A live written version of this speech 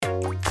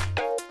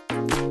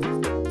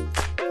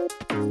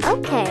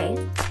OK.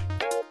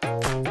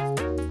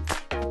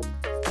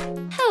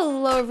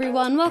 Hello,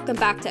 everyone. Welcome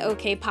back to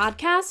OK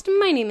Podcast.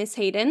 My name is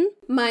Hayden.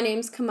 My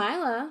name's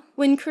Kamila.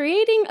 When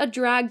creating a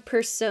drag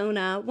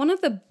persona, one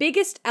of the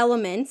biggest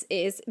elements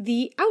is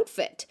the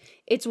outfit.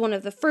 It's one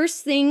of the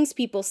first things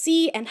people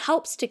see and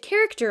helps to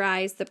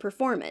characterize the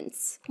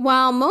performance.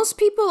 While most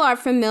people are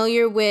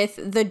familiar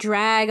with the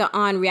drag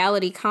on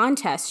reality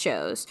contest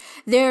shows,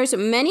 there's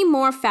many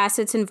more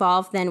facets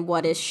involved than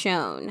what is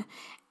shown.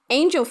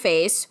 Angel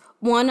Face,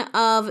 one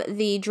of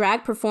the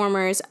drag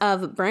performers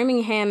of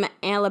Birmingham,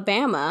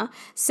 Alabama,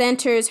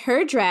 centers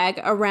her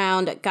drag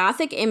around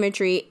gothic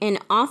imagery and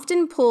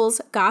often pulls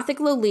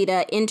gothic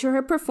Lolita into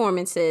her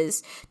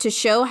performances to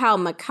show how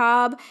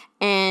macabre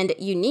and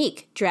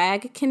unique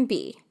drag can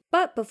be.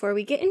 But before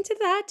we get into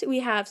that,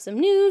 we have some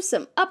news,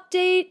 some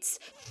updates.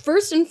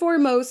 First and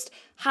foremost,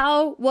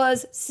 how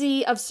was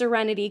Sea of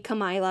Serenity,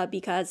 Kamila?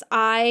 Because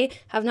I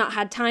have not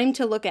had time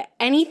to look at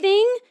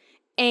anything.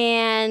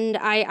 And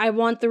I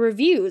want the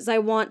reviews. I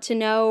want to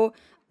know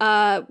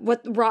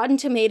what Rotten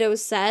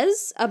Tomatoes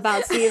says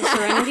about Sea of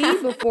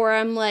Serenity before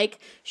I'm like,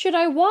 should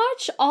I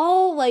watch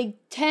all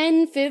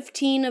 10,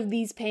 15 of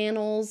these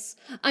panels?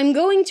 I'm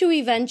going to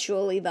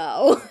eventually,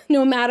 though,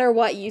 no matter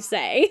what you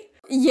say.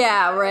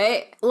 Yeah,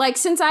 right?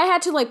 Since I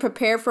had to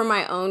prepare for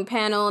my own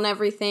panel and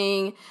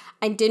everything,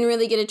 I didn't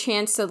really get a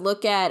chance to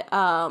look at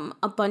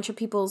a bunch of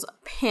people's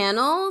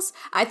panels.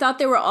 I thought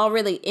they were all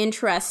really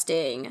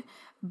interesting.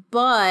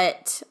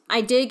 But I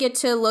did get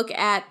to look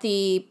at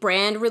the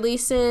brand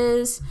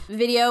releases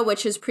video,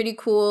 which is pretty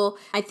cool.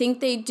 I think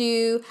they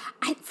do.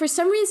 For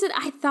some reason,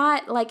 I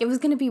thought it was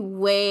gonna be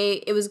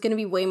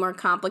way more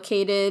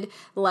complicated.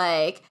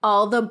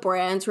 All the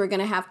brands were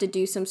gonna have to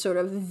do some sort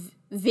of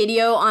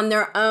video on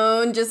their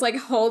own, just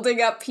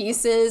holding up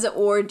pieces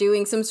or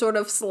doing some sort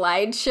of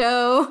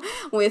slideshow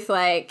with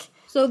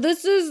So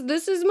this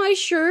is my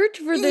shirt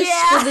for this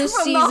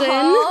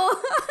season.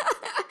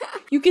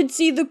 You can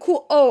see the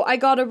cool... Oh, I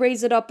gotta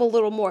raise it up a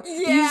little more.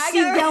 Yeah, you see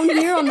down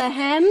here on the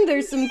hem,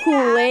 there's some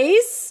cool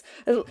lace.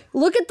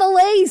 Look at the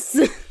lace.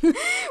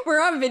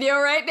 We're on video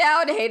right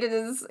now, and Hayden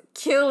is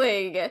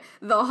killing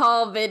the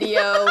Hall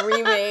video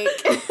remake.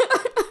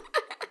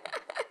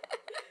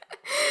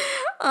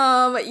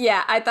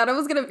 Yeah, I thought it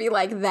was gonna be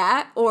like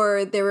that,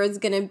 or there was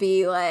gonna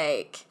be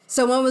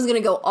someone was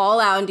gonna go all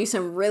out and do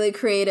some really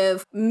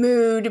creative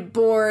mood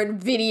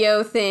board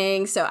video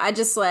thing. So I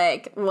just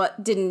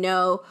didn't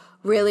know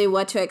really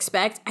what to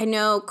expect. I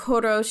know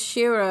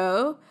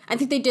Kuroshiro, I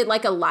think they did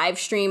a live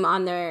stream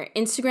on their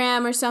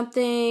Instagram or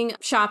something,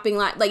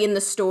 shopping in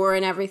the store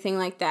and everything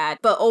like that.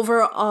 But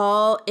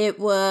overall, it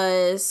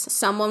was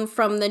someone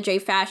from the J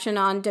Fashion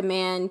On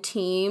Demand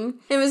team.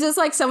 It was just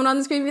someone on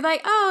the screen be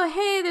oh,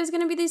 hey, there's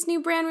gonna be these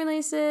new brand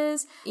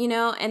releases,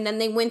 and then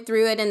they went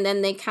through it, and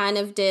then they kind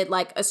of did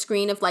a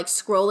screen of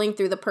scrolling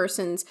through the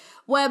person's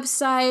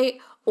website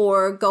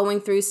or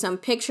going through some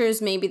pictures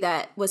maybe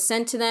that was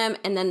sent to them,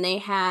 and then they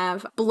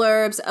have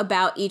blurbs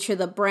about each of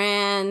the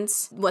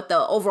brands, what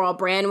the overall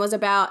brand was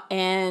about,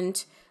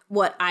 and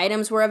what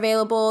items were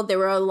available. There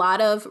were a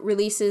lot of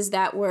releases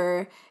that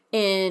were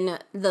in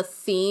the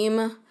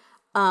theme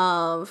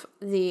of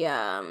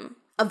the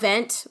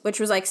event, which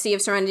was Sea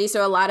of Serenity,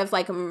 so a lot of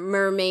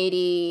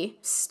mermaidy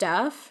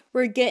stuff.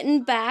 We're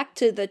getting back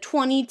to the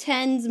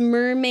 2010s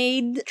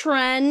mermaid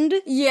trend.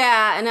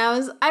 Yeah, and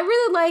I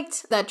really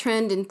liked that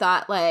trend and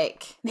thought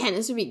man,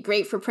 this would be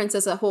great for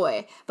Princess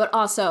Ahoy, but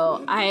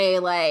also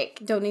I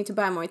don't need to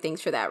buy more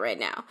things for that right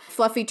now.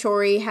 Fluffy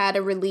Tory had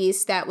a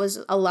release that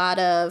was a lot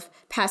of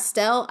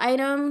pastel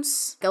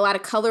items, a lot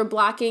of color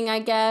blocking, I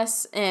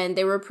guess, and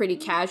they were pretty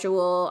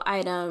casual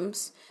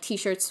items.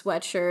 T-shirts,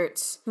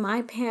 sweatshirts.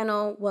 My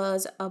panel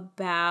was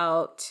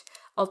about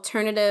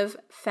alternative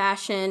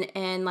fashion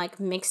and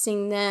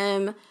mixing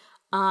them,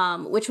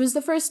 which was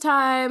the first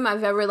time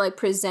I've ever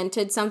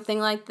presented something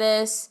like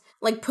this.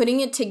 Putting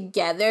it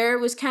together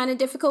was kind of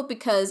difficult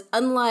because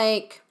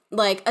unlike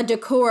a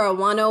Decora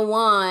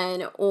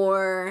 101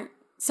 or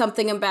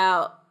something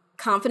about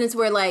confidence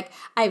where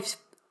I've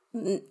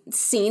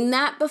seen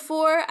that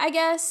before, I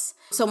guess.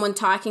 Someone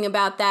talking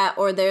about that,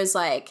 or there's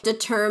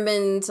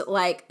determined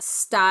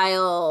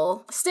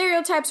style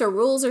stereotypes or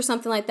rules or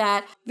something like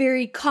that.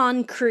 Very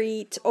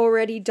concrete,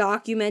 already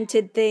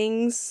documented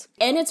things.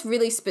 And it's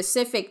really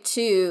specific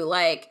to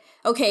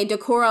okay,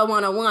 Decora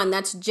 101,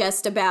 that's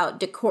just about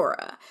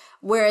Decora.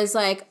 Whereas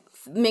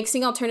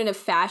mixing alternative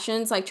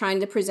fashions, trying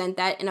to present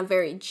that in a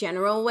very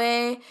general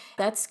way,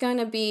 that's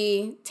gonna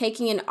be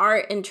taking an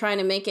art and trying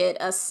to make it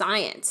a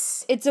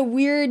science. It's a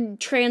weird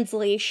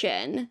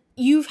translation.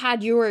 You've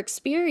had your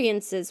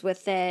experiences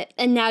with it,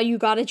 and now you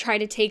gotta try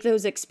to take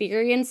those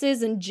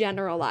experiences and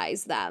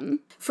generalize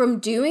them. From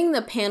doing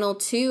the panel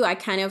too, I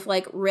kind of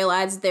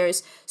realized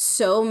there's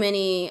so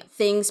many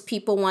things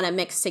people want to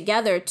mix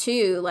together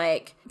too.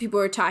 People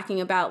were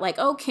talking about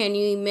oh, can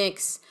you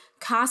mix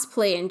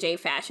cosplay and J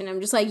fashion?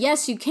 I'm just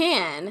yes, you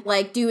can.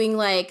 Doing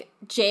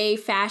J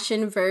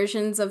fashion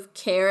versions of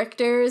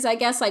characters, I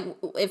guess. Like,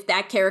 if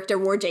that character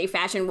wore J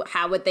fashion,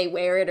 how would they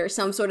wear it, or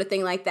some sort of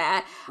thing like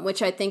that,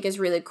 which I think is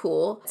really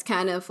cool. It's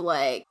kind of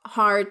like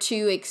hard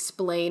to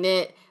explain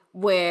it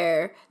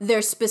where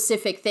there's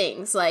specific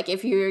things. Like,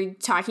 if you're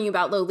talking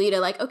about Lolita,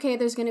 like, okay,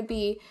 there's gonna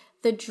be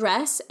the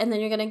dress, and then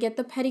you're gonna get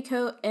the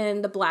petticoat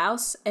and the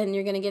blouse, and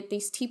you're gonna get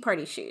these tea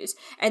party shoes,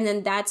 and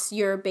then that's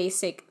your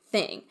basic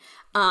thing.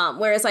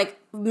 Whereas like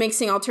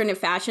mixing alternative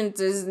fashions,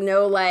 there's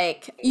no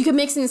like, you can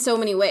mix in so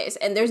many ways,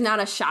 and there's not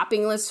a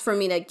shopping list for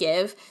me to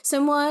give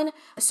someone.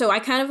 So I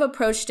kind of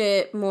approached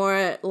it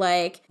more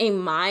like a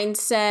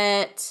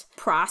mindset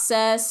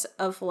process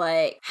of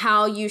like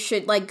how you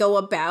should like go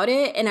about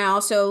it. And I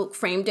also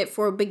framed it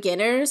for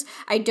beginners.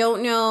 I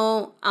don't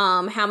know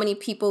how many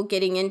people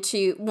getting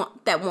into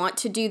that want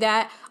to do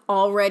that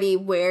already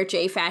wear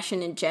J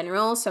fashion in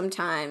general.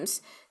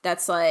 Sometimes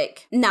that's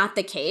like not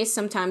the case.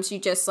 Sometimes you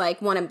just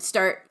like want to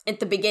start at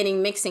the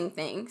beginning mixing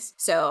things.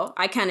 So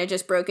I kind of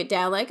just broke it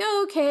down like,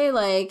 oh, okay,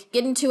 like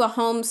get into a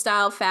home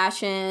style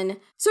fashion.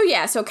 So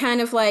yeah, so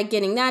kind of like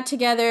getting that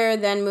together,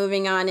 then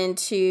moving on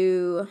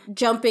into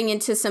jumping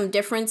into some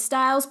different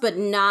styles, but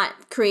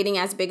not creating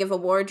as big of a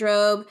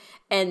wardrobe.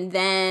 And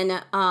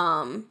then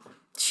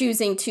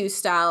choosing 2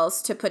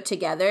 styles to put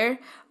together.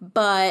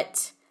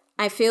 But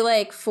I feel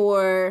like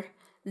for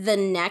the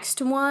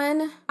next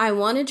one, I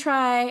want to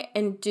try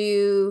and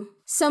do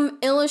some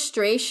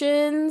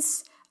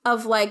illustrations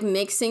of like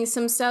mixing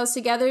some styles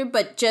together,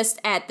 but just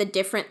at the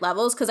different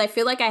levels. Because I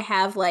feel like I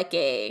have like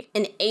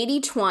an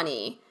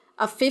 80-20,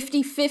 a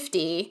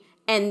 50-50,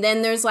 and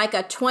then there's like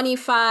a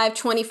 25,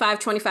 25,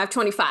 25,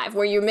 25,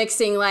 where you're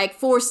mixing like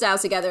 4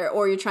 styles together,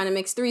 or you're trying to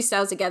mix 3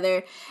 styles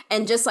together,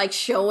 and just like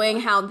showing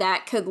how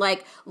that could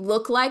like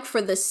look like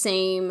for the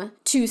same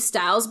 2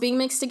 styles being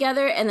mixed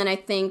together. And then I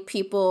think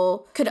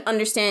people could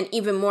understand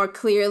even more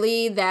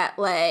clearly that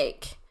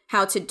like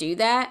how to do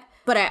that.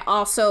 But I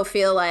also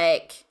feel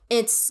like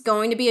it's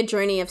going to be a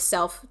journey of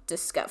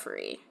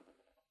self-discovery.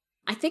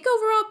 I think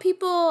overall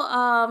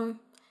people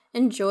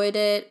enjoyed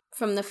it.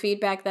 From the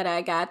feedback that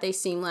I got, they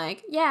seem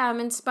like, yeah, I'm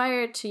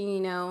inspired to, you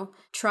know,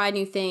 try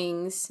new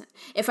things.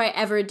 If I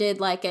ever did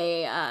like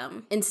a,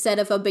 instead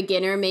of a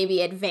beginner,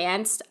 maybe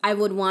advanced, I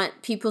would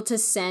want people to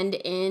send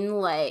in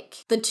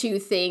like the 2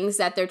 things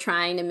that they're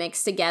trying to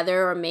mix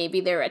together, or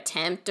maybe their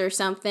attempt or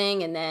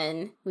something. And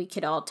then we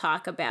could all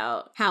talk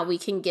about how we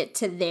can get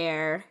to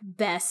their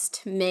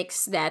best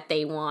mix that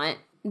they want.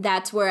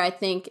 That's where I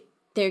think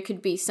there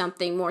could be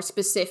something more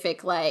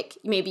specific, like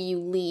maybe you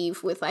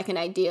leave with like an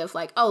idea of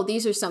like, oh,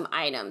 these are some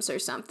items or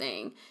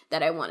something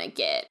that I want to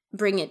get.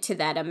 Bring it to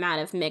that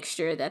amount of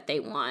mixture that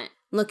they want.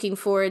 Looking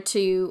forward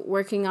to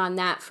working on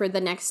that for the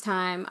next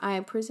time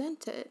I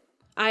present it.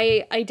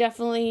 I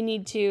definitely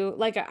need to,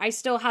 like, I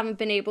still haven't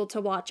been able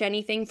to watch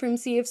anything from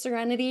Sea of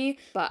Serenity,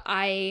 but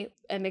I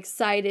am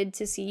excited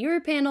to see your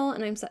panel,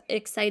 and I'm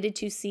excited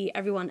to see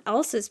everyone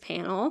else's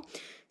panel.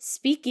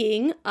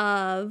 Speaking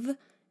of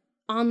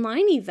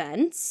online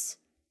events,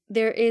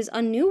 there is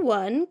a new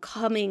one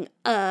coming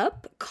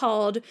up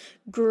called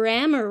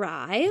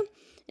Grammari,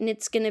 and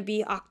it's going to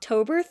be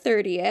October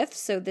 30th,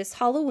 so this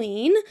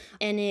Halloween,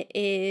 and it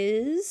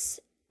is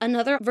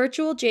another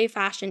virtual J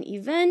Fashion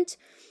event.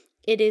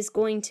 It is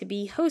going to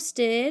be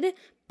hosted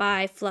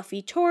by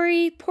Fluffy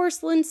Tori,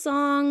 Porcelain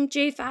Song,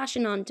 J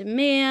Fashion on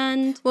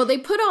Demand. Well, they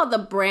put all the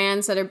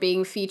brands that are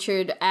being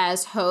featured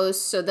as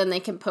hosts, so then they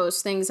can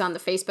post things on the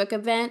Facebook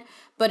event.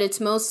 But it's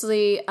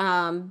mostly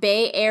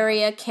Bay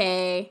Area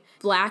K,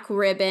 Black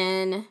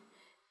Ribbon,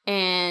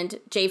 and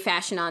J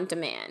Fashion on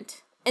Demand.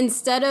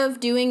 Instead of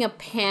doing a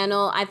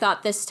panel, I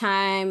thought this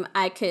time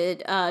I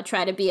could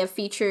try to be a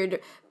featured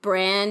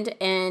brand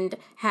and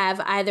have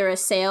either a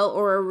sale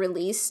or a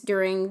release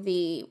during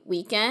the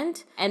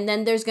weekend. And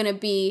then there's going to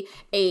be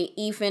a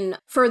even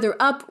further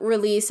up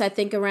release, I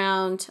think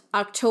around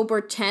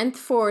October 10th,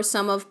 for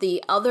some of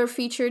the other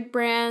featured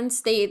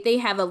brands. They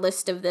have a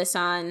list of this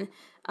on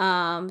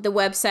the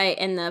website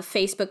and the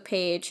Facebook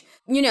page.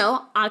 You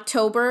know,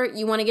 October,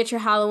 you want to get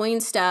your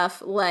Halloween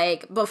stuff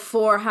like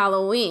before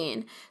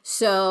Halloween.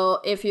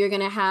 So if you're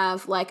going to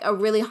have like a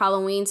really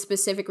Halloween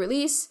specific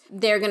release,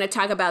 they're going to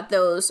talk about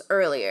those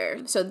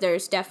earlier. So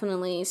there's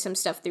definitely some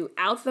stuff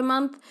throughout the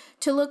month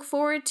to look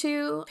forward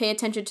to. Pay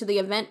attention to the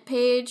event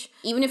page.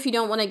 Even if you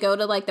don't want to go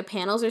to like the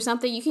panels or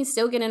something, you can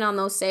still get in on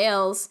those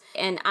sales.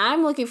 And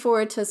I'm looking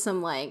forward to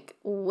some like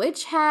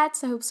witch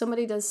hats. I hope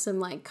somebody does some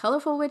like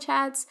colorful witch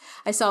hats.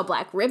 I saw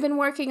Black Ribbon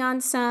working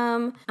on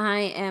some. I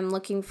am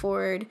looking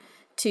forward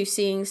to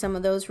seeing some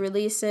of those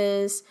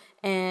releases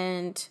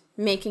and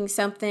making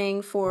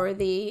something for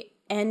the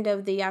end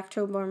of the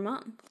October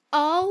month.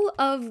 All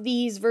of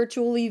these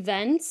virtual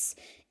events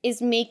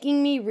is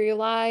making me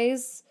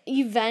realize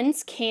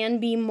events can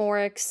be more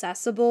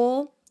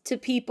accessible to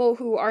people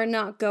who are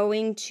not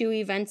going to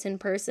events in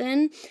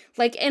person.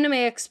 Like Anime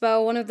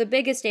Expo, one of the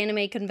biggest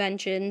anime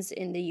conventions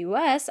in the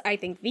US, I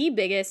think the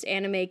biggest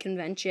anime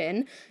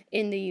convention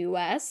in the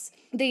US.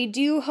 They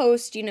do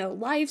host, you know,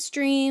 live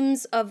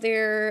streams of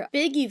their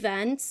big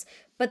events,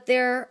 But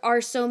there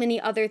are so many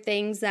other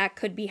things that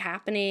could be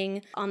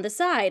happening on the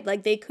side.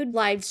 Like they could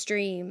live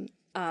stream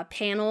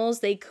panels,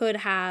 they could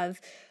have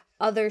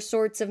other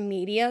sorts of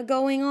media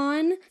going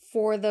on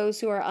for those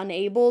who are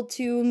unable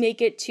to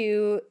make it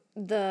to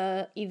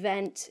the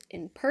event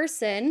in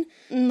person.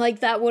 Like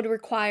that would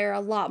require a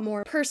lot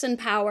more person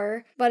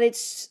power, but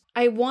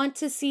I want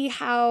to see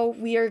how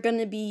we are going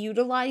to be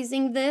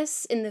utilizing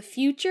this in the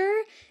future.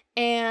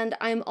 And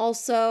I'm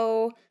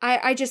also,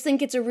 I just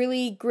think it's a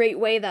really great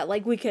way that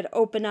like we could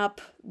open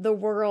up the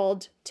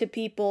world to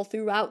people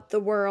throughout the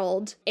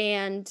world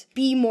and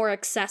be more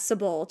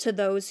accessible to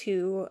those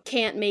who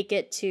can't make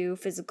it to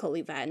physical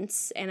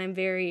events. And I'm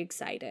very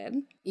excited.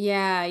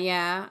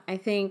 Yeah. I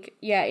think,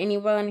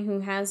 anyone who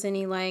has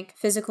any like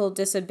physical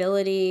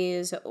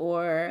disabilities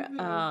or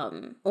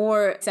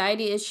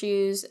anxiety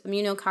issues,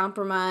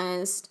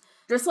 immunocompromised,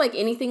 just like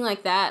anything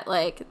like that,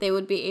 like they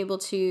would be able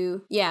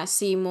to,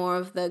 see more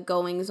of the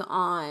goings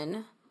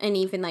on and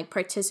even like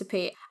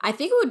participate. I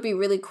think it would be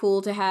really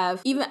cool to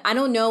have I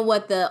don't know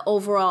what the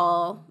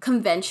overall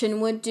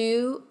convention would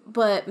do,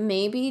 but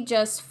maybe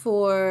just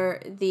for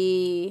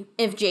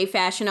if J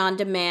Fashion On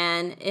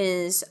Demand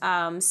is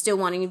still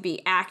wanting to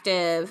be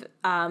active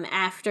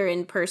after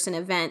in-person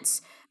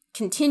events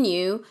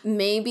continue,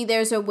 maybe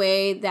there's a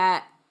way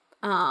that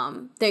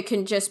there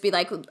can just be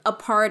like a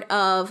part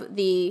of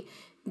the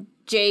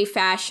J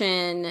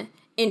Fashion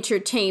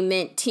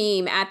entertainment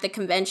team at the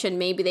convention.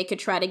 Maybe they could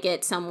try to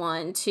get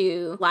someone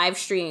to live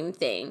stream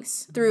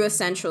things through a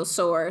central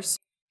source.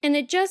 And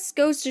it just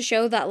goes to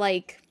show that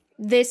like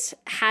this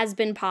has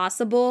been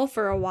possible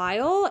for a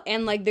while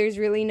and like there's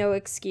really no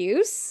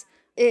excuse.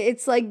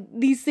 It's like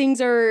these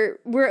things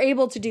we're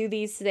able to do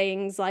these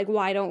things, like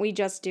why don't we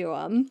just do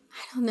them?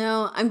 I don't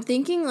know. I'm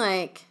thinking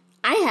like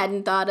I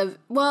hadn't thought of,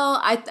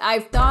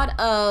 I've thought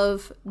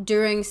of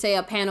during, say,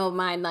 a panel of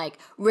mine, like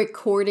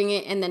recording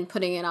it and then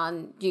putting it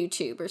on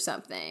YouTube or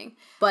something.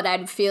 But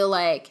I'd feel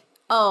like,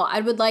 I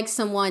would like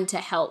someone to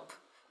help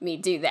me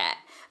do that.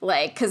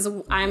 Like, because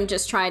I'm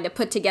just trying to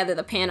put together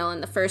the panel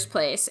in the first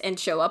place and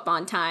show up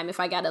on time. If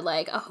I got to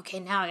like,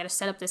 now I got to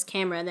set up this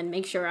camera and then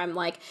make sure I'm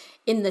like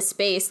in the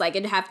space, like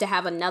it'd have to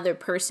have another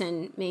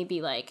person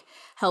maybe like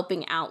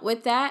helping out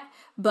with that.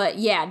 But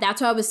yeah,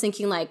 that's what I was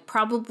thinking, like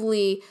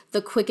probably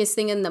the quickest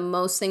thing and the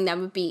most thing that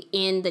would be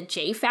in the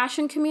J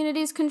Fashion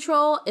community's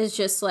control is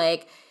just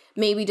like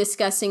maybe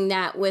discussing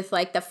that with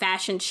like the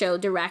fashion show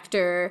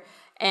director,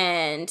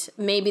 and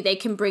maybe they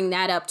can bring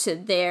that up to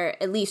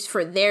at least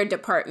for their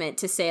department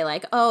to say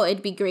like,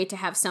 it'd be great to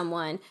have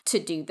someone to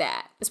do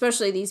that,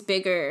 especially these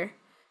bigger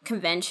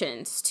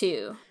conventions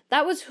too.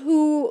 That was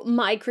who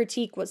my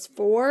critique was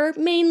for,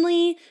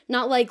 mainly,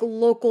 not like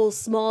local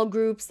small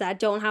groups that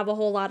don't have a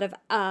whole lot of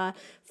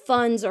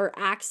funds or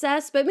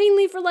access, but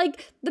mainly for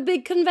like the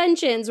big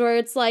conventions where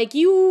it's like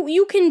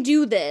you can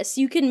do this,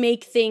 you can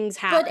make things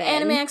happen. But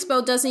Anime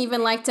Expo doesn't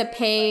even like to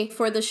pay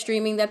for the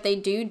streaming that they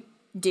do.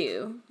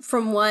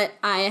 From what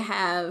I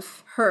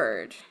have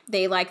heard,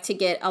 they like to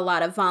get a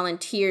lot of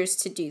volunteers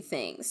to do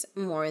things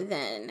more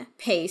than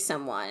pay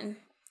someone.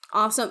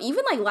 Awesome.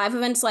 Even like live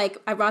events,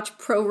 like I watch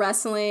pro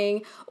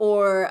wrestling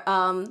or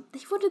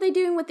what are they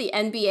doing with the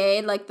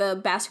NBA? Like the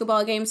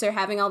basketball games, they're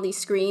having all these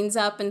screens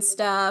up and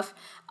stuff,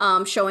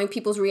 showing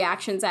people's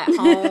reactions at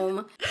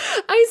home.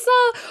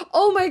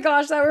 Oh my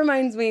gosh, that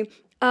reminds me.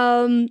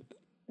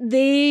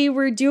 They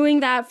were doing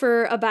that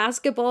for a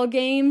basketball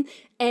game,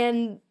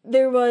 and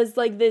there was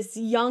like this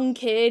young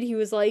kid, he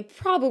was like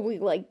probably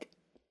like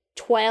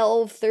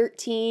 12,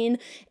 13,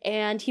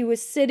 and he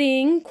was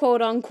sitting,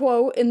 quote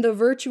unquote, in the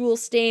virtual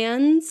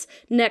stands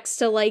next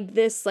to like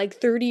this like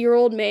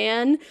 30-year-old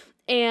man,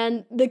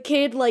 and the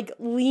kid like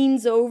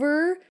leans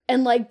over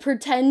and like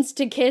pretends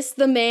to kiss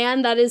the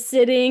man that is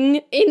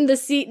sitting in the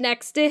seat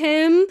next to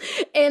him,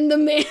 and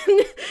the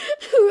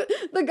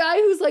guy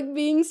who's like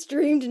being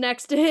streamed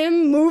next to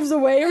him moves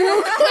away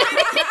real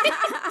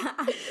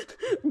quick.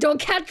 Don't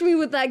catch me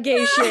with that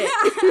gay shit.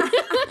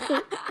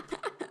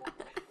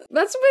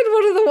 That's been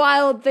one of the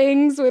wild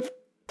things with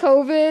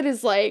COVID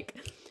is like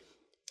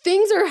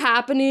things are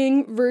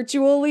happening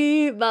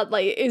virtually that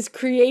like is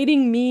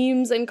creating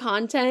memes and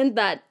content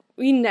that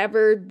we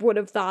never would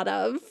have thought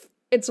of.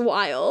 It's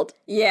wild.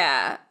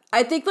 Yeah.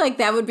 I think like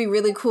that would be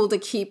really cool to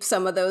keep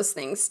some of those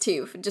things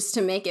too, just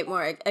to make it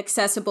more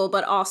accessible,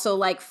 but also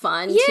like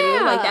fun too.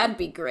 Like that'd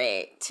be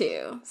great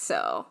too.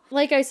 So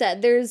like I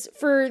said,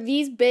 for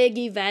these big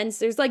events,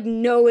 there's like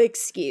no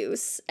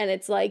excuse. And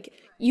it's like,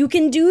 you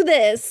can do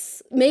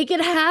this. Make it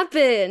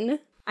happen.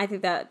 I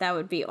think that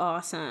would be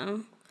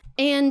awesome.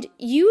 And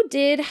you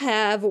did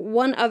have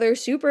one other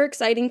super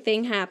exciting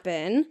thing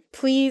happen.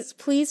 Please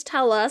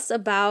tell us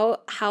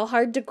about how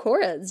Hard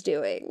Decora is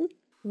doing.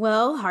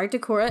 Well, Hard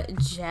Decora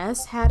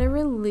just had a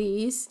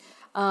release.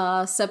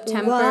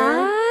 September.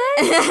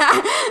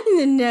 What?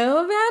 You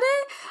know about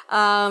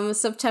it?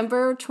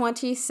 September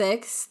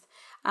 26th,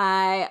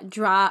 I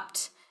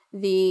dropped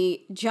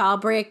the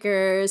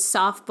Jawbreakers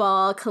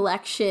softball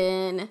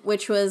collection,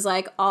 which was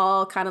like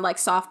all kind of like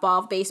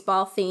softball,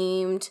 baseball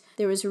themed.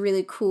 There was a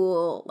really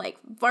cool like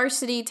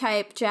varsity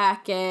type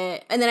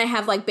jacket. And then I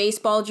have like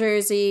baseball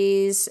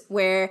jerseys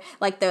where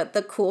like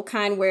the cool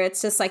kind where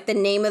it's just like the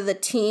name of the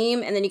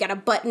team and then you got to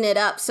button it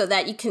up so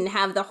that you can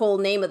have the whole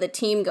name of the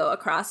team go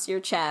across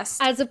your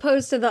chest. As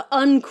opposed to the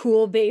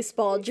uncool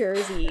baseball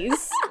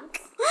jerseys.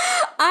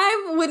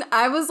 When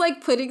I was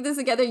like putting this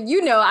together,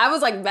 I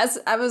was like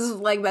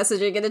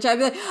messaging in the chat,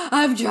 be like,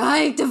 I'm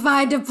trying to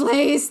find a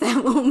place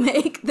that will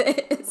make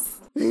this.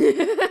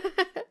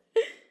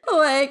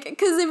 Like,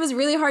 because it was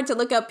really hard to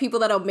look up people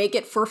that'll make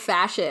it for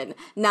fashion,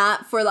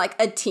 not for like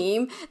a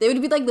team. They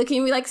would be like looking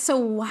at me like, so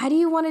why do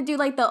you want to do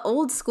like the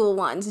old school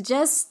ones?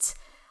 Just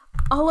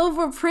all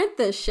over print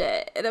this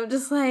shit. And I'm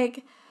just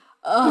like,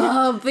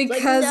 oh,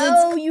 because like,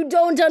 no, you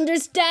don't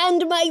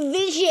understand my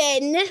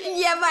vision.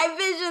 Yeah, my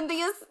vision,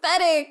 the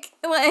aesthetic.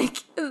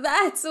 Like,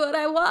 that's what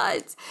I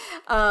want.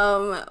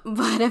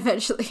 But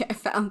eventually I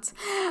found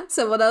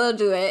someone that'll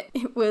do it.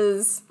 It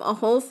was a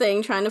whole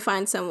thing trying to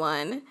find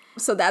someone.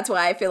 So that's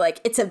why I feel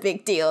like it's a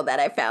big deal that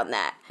I found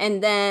that.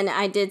 And then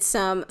I did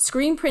some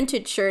screen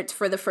printed shirts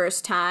for the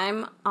first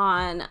time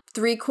on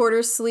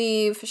 3/4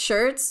 sleeve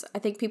shirts. I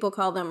think people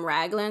call them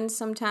raglans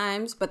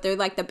sometimes, but they're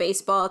like the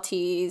baseball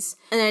tees.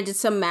 And then I did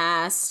some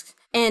masks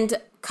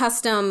and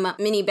custom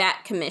mini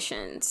bat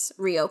commissions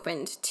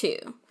reopened too.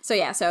 So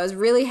yeah, so I was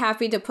really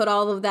happy to put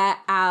all of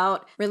that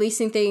out.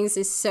 Releasing things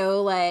is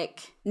so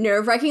like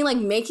nerve-wracking. Like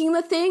making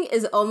the thing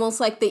is almost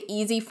like the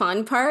easy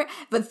fun part,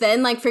 but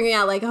then like figuring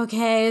out like,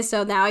 okay,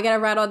 so now I gotta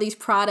write all these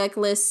product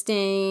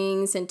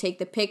listings and take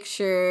the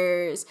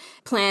pictures,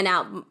 plan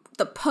out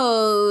the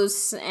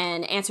posts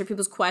and answer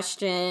people's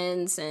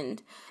questions.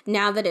 And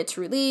now that it's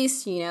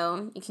released,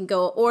 you can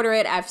go order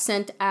it. I've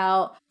sent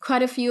out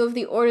quite a few of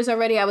the orders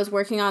already. I was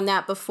working on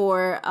that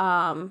before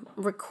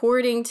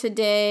recording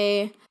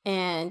today.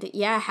 And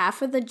yeah,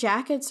 half of the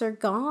jackets are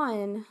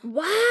gone.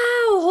 Wow,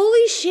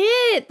 holy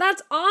shit,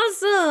 that's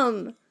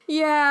awesome.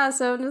 Yeah,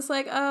 so I'm just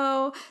like,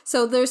 oh.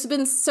 So there's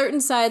been certain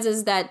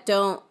sizes that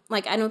don't,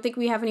 like, I don't think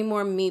we have any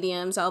more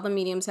mediums. All the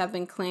mediums have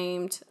been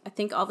claimed. I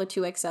think all the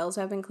 2XLs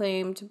have been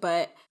claimed,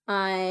 but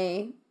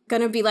I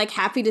gonna be like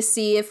happy to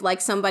see if like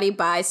somebody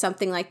buys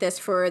something like this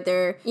for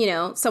their,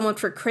 someone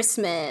for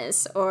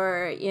Christmas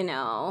or,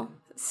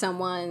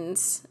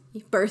 someone's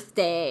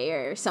birthday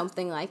or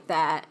something like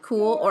that.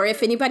 Cool. Or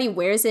if anybody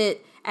wears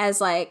it as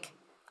like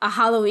a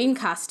Halloween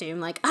costume,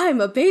 like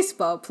I'm a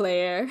baseball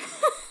player.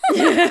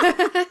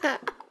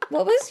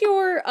 What was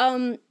your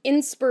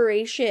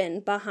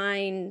inspiration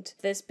behind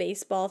this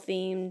baseball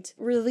themed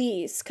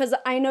release? Because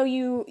I know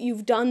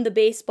you've done the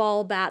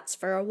baseball bats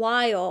for a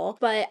while,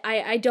 but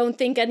I don't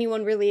think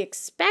anyone really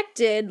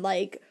expected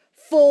like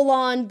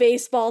full-on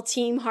baseball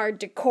team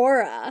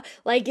hardcore.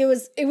 Like it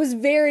was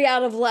very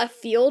out of left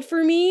field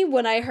for me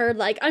when I heard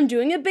like I'm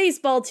doing a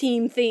baseball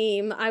team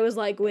theme. I was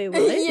like, wait,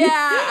 what? Yeah,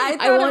 I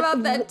thought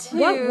about that too.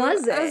 What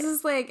was it? I was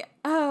just like,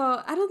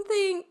 oh, I don't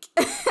think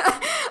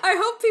I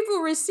hope people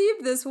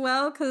receive this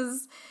well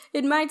because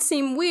it might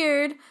seem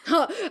weird.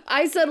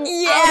 I said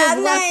out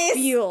of left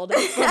field.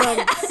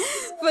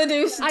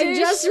 I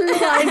just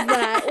realized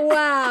that.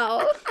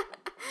 Wow.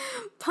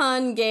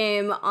 Pun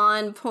game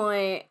on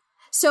point.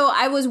 So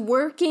I was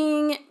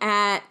working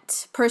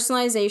at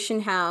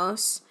Personalization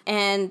House,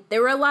 and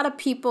there were a lot of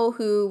people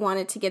who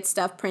wanted to get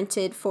stuff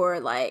printed for,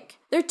 like,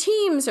 their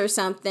teams or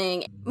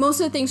something. Most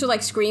of the things were,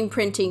 like, screen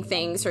printing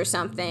things or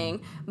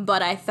something,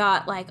 but I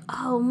thought, like,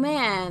 oh,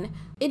 man,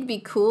 it'd be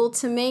cool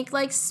to make,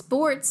 like,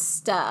 sports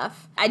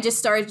stuff. I just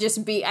started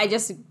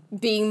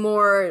being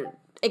more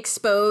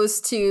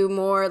exposed to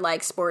more,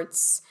 like,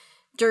 sports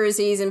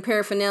jerseys and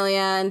paraphernalia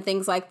and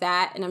things like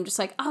that, and I'm just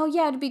like, oh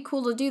yeah, it'd be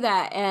cool to do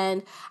that.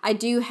 And I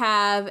do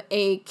have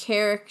a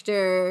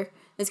character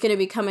that's going to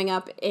be coming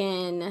up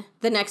in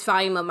the next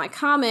volume of my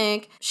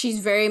comic.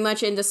 She's very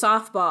much into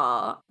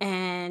softball,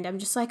 and I'm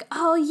just like,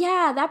 oh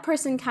yeah, that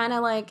person kind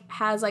of like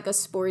has like a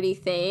sporty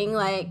thing,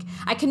 like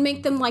I can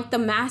make them like the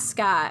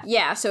mascot.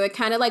 Yeah, so it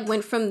kind of like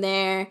went from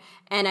there.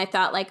 And I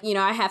thought, like,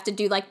 I have to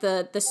do, like,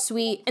 the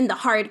sweet and the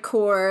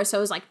hardcore. So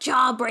it was like,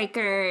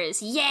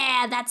 Jawbreakers.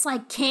 Yeah, that's,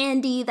 like,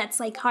 candy. That's,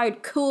 like,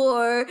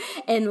 hardcore.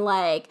 And,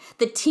 like,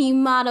 the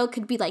team motto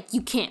could be, like,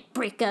 you can't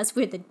break us.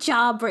 We're the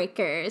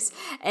Jawbreakers.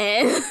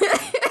 And and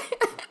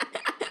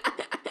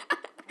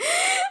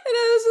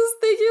I was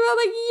just thinking about,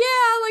 like,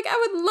 yeah, like, I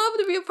would love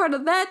to be a part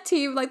of that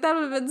team. Like, that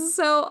would have been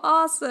so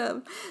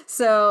awesome.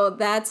 So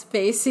that's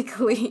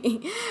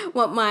basically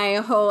what my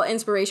whole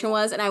inspiration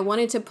was. And I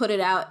wanted to put it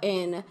out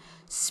in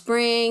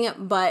spring,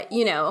 but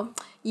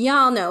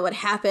y'all know what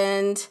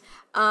happened.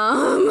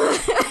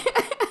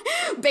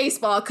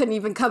 Baseball couldn't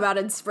even come out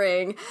in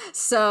spring,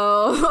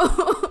 so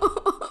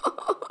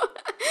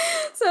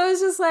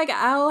it's just like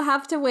I'll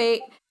have to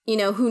wait.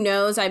 Who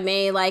knows? I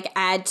may like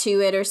add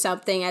to it or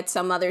something at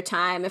some other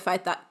time if I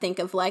think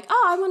of like,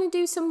 oh, I want to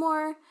do some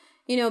more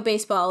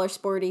baseball or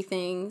sporty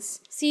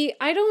things. See,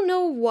 I don't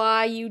know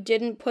why you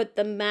didn't put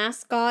the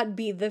mascot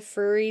be the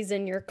furries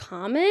in your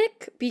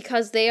comic,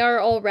 because they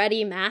are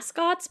already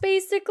mascots,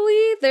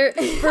 basically.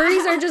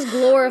 Furries are just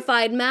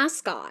glorified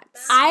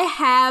mascots.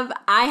 I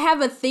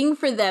have a thing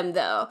for them,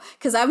 though,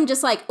 because I'm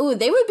just like, ooh,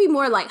 they would be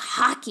more like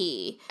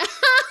hockey.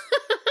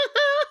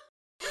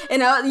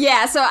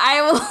 So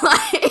I will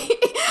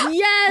like...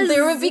 Yes!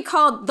 They would be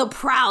called the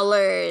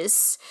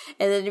Prowlers.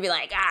 And then it'd be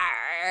like,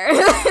 arr.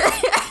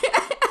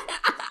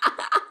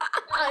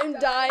 I'm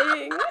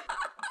dying.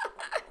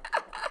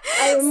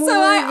 I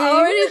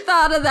already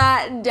thought of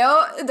that.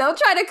 Don't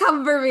try to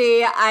come for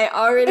me. I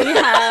already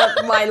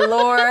have my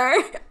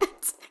lore.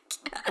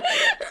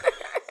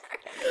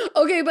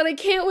 Okay, but I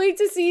can't wait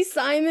to see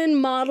Simon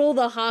model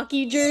the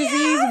hockey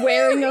jerseys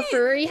wearing a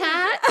furry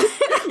hat.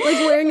 Like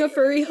wearing a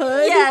furry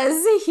hood.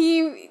 Yes,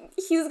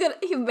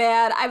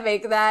 I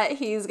make that,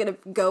 he's gonna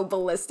go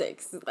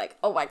ballistic. He's like,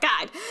 oh my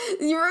god,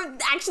 you're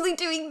actually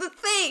doing the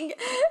thing.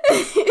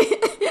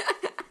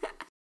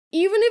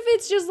 Even if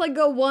it's just like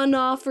a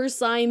one-off for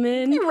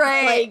Simon.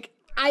 Right. Like,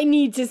 I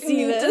need to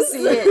see this. To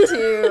see it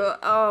too.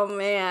 Oh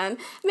man,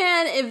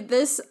 if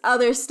this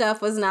other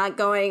stuff was not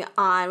going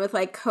on with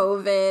like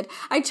COVID,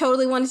 I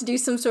totally wanted to do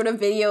some sort of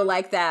video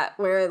like that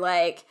where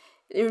like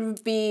it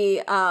would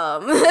be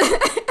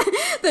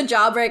the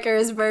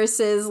Jawbreakers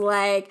versus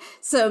like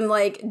some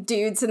like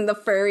dudes in the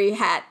furry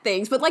hat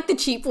things, but like the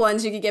cheap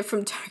ones you could get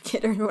from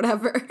Target or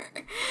whatever.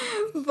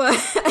 But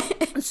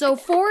so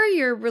for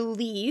your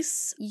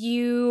release,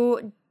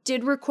 you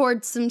did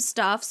record some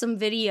stuff, some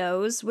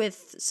videos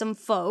with some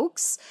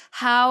folks.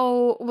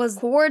 How was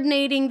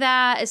coordinating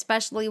that,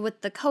 especially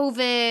with the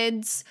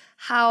COVIDs?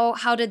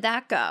 How did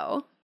that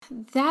go?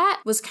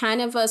 That was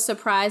kind of a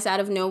surprise out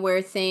of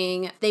nowhere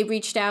thing. They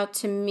reached out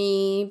to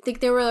me. I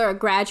think they were a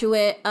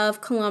graduate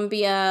of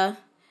Columbia.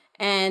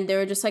 And they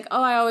were just like,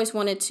 oh, I always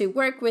wanted to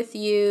work with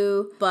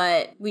you,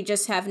 but we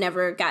just have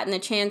never gotten a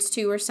chance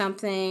to or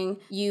something.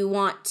 You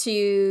want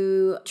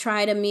to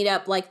try to meet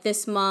up like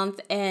this month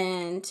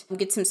and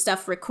get some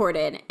stuff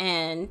recorded.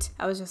 And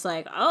I was just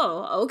like,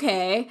 oh,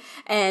 okay.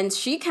 And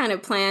she kind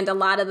of planned a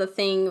lot of the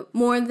thing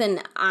more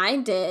than I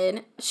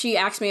did. She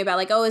asked me about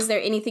like, oh, is there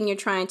anything you're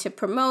trying to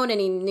promote?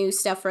 Any new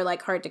stuff for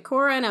like Hard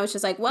Decora? And I was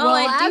just like, well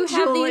I do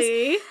have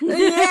these.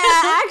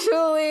 Yeah,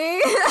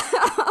 actually.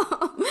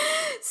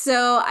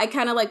 So I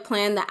kind of like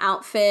planned the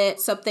outfit,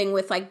 something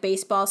with like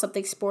baseball,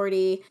 something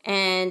sporty,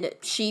 and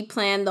she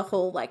planned the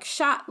whole like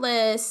shot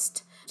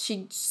list.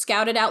 She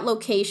scouted out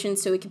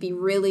locations so it could be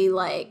really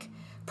like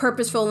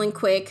purposeful and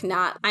quick,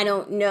 not I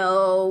don't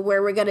know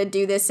where we're gonna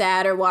do this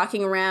at or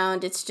walking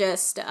around. It's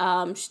just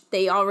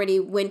they already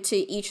went to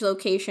each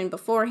location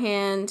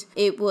beforehand.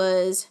 It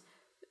was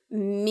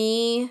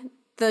me,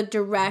 the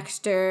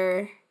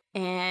director,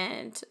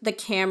 and the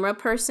camera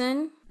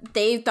person.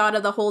 They thought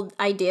of the whole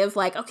idea of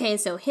like, okay,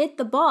 so hit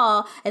the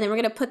ball and then we're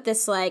going to put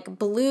this like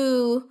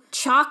blue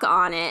chalk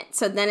on it.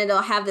 So then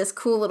it'll have this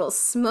cool little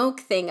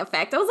smoke thing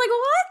effect. I was like,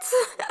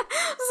 what?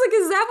 I was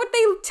like, is that what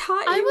they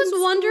taught you? I was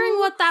wondering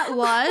what that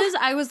was.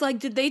 I was like,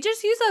 did they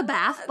just use a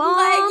bath bomb?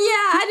 Like,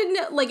 yeah, I didn't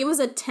know. Like, it was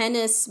a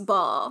tennis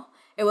ball.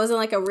 It wasn't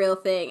like a real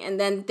thing. And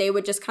then they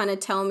would just kind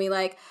of tell me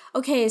like,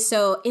 okay,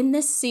 so in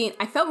this scene,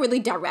 I felt really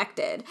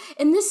directed.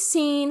 In this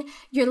scene,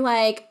 you're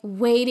like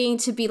waiting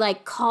to be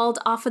like called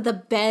off of the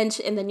bench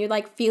and then you're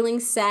like feeling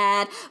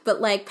sad,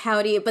 but like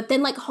pouty, but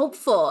then like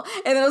hopeful.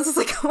 And I was just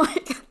like, oh my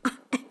God.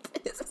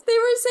 They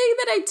were saying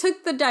that I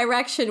took the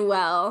direction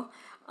well.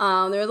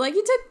 They were like,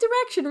 you took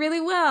direction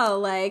really well.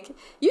 Like,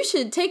 you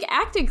should take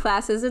acting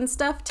classes and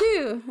stuff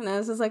too. And I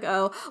was just like,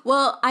 oh,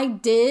 well, I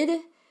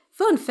did.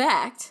 Fun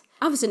fact.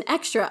 I was an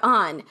extra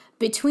on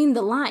Between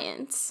the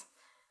Lions.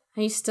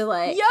 I used to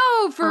like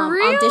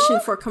real?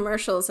 audition for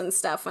commercials and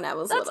stuff when I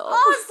was little. That's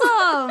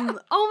awesome.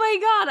 Oh my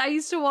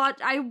God.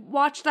 I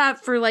watched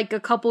that for like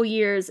a couple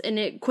years and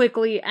it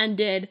quickly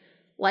ended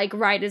like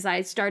right as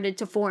I started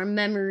to form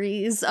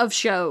memories of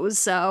shows.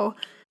 So,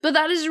 but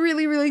that is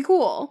really, really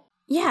cool.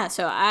 Yeah.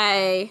 So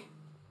I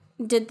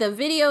did the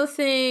video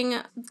thing,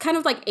 kind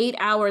of like 8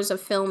 hours of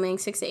filming,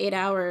 6 to 8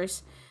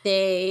 hours.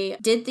 They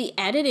did the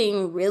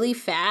editing really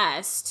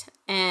fast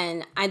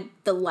and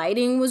the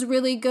lighting was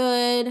really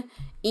good.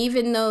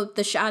 Even though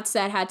the shots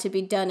that had to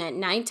be done at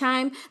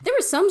nighttime, there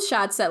were some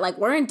shots that like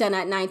weren't done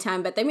at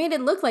nighttime, but they made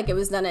it look like it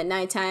was done at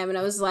nighttime. And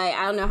I was like,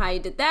 I don't know how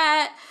you did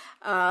that.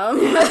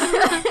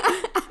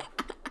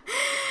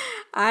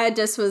 I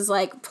just was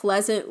like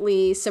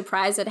pleasantly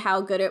surprised at how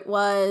good it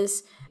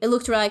was. It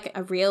looked like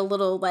a real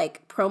little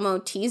like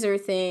promo teaser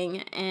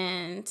thing,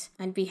 and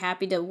I'd be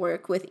happy to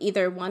work with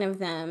either one of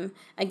them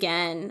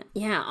again.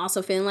 Yeah,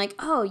 also feeling like,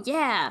 oh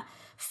yeah,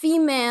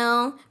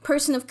 female,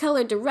 person of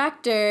color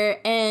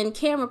director and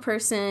camera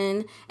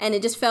person, and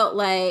it just felt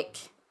like,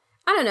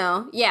 I don't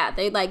know, yeah,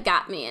 they like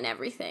got me and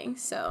everything,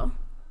 so.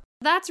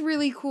 That's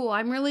really cool.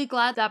 I'm really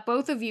glad that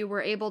both of you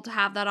were able to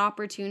have that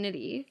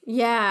opportunity.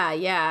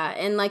 Yeah,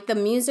 and like the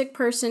music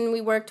person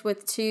we worked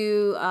with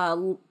too,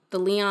 the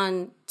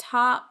Leon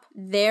Top,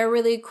 They're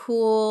really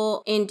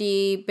cool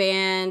indie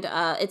band.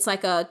 It's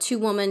like a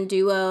 2-woman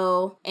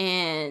duo,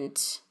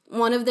 and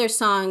one of their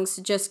songs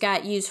just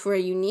got used for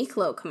a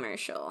Uniqlo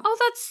commercial. Oh,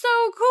 that's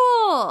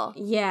so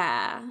cool.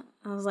 Yeah.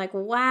 I was like,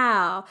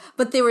 wow.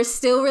 But they were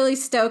still really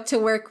stoked to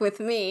work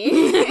with me.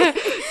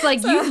 It's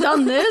like, you've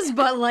done this,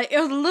 but like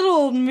a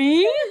little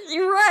me?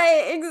 You're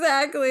right,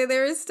 exactly. They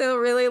were still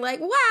really like,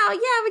 wow,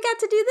 yeah, we got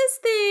to do this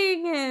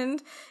thing.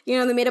 And, you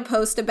know, they made a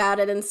post about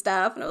it and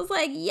stuff. And I was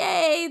like,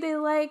 yay, they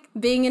like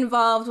being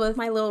involved with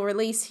my little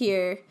release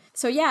here.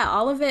 So yeah,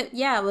 all of it,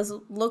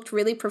 looked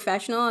really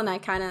professional, and I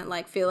kind of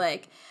like feel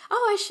like,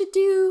 oh, I should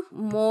do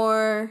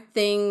more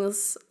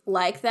things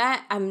like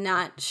that. I'm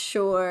not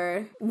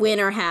sure when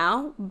or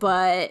how,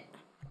 but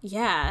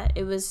yeah,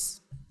 it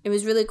was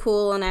really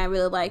cool, and I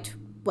really liked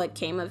what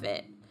came of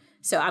it.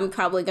 So I'm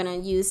probably gonna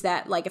use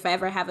that, like if I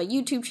ever have a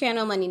YouTube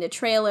channel, I need a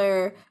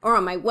trailer, or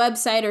on my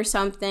website or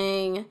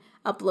something,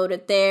 upload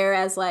it there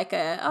as like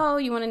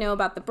you want to know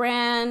about the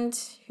brand?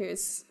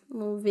 Here's a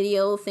little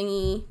video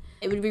thingy.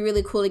 It would be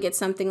really cool to get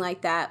something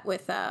like that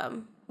with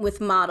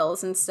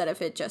models instead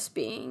of it just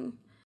being.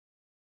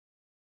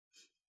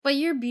 But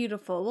you're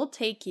beautiful. We'll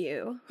take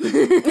you.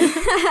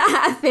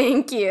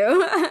 Thank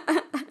you.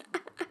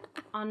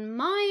 On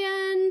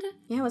my end.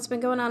 Yeah, what's been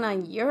going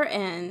on your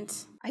end?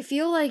 I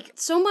feel like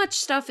so much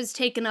stuff is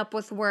taken up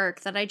with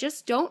work that I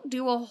just don't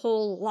do a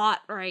whole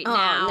lot now.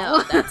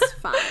 Oh, no, that's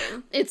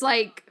fine. It's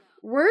like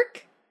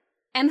work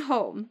and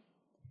home.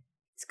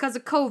 It's because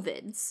of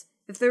COVIDs.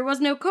 If there was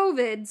no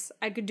COVIDs,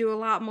 I could do a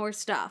lot more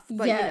stuff.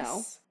 But,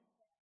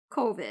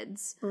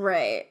 COVIDs.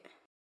 Right.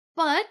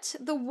 But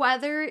the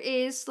weather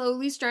is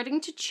slowly starting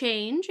to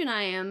change, and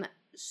I am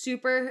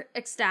super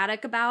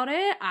ecstatic about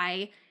it.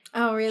 I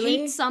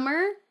hate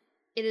summer.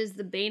 It is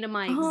the bane of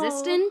my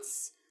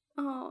existence.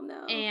 Oh,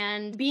 no.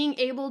 And being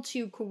able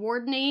to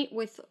coordinate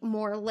with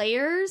more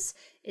layers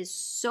is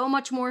so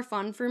much more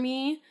fun for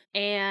me.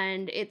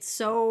 And it's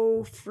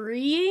so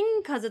freeing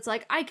because it's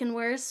like I can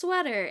wear a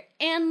sweater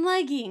and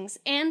leggings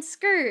and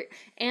skirt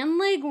and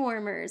leg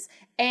warmers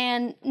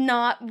and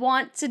not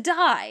want to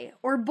die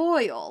or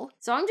boil.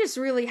 So I'm just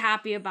really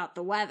happy about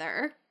the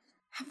weather.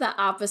 I have the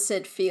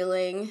opposite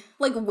feeling.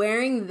 Like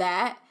wearing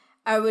that,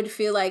 I would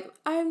feel like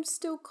I'm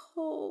still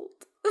cold.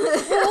 Cold?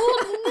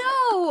 No!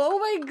 Oh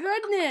my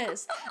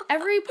goodness!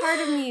 Every part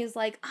of me is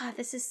like,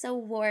 this is so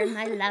warm.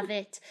 I love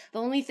it. The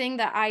only thing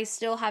that I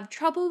still have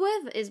trouble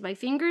with is my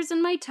fingers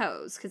and my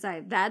toes because I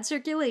have bad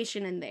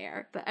circulation in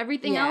there. But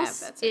everything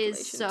else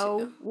is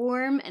so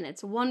warm and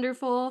it's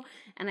wonderful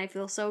and I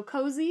feel so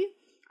cozy.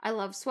 I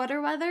love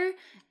sweater weather.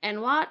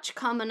 And watch,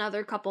 come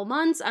another couple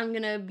months, I'm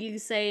gonna be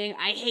saying,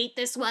 I hate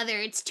this weather.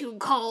 It's too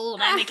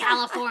cold. I'm a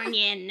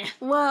Californian.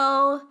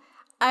 Well,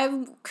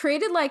 I've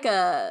created like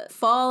a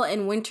fall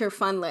and winter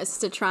fun list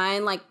to try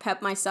and like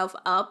pep myself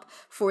up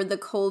for the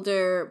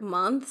colder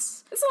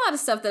months. There's a lot of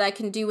stuff that I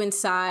can do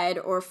inside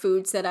or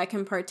foods that I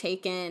can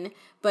partake in,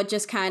 but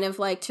just kind of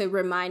like to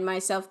remind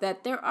myself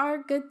that there are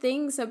good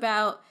things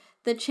about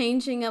the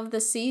changing of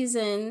the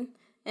season.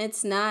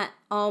 It's not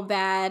all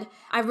bad.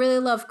 I really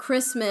love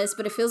Christmas,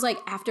 but it feels like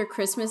after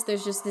Christmas,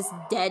 there's just this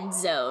dead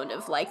zone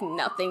of like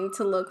nothing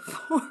to look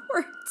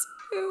forward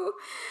to.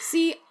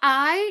 See,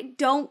 I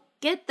don't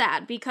get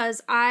that because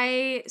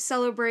I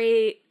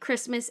celebrate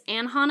Christmas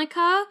and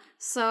Hanukkah,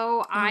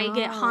 so I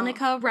get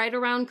Hanukkah right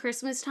around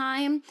Christmas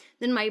time.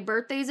 Then my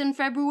birthday's in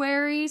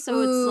February,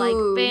 so it's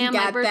like, bam,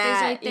 my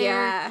birthday's right there.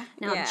 Yeah.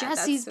 Now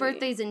Jesse's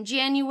birthday's in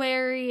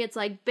January. It's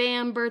like,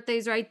 bam,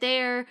 birthday's right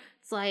there.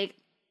 It's like,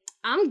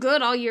 I'm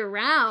good all year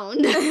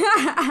round.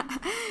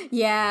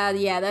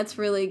 Yeah, that's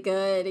really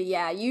good.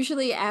 Yeah,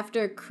 usually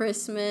after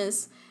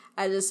Christmas,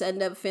 I just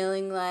end up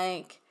feeling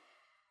like,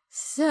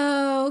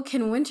 so,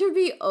 can winter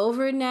be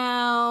over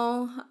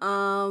now?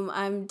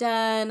 I'm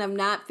done. I'm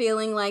not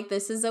feeling like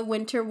this is a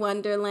winter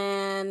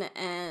wonderland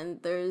and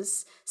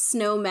there's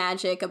snow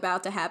magic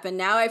about to happen.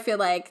 Now I feel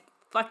like,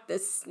 fuck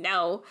this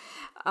snow.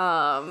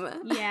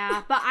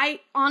 Yeah, but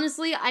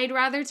I'd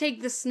rather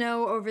take the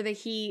snow over the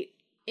heat.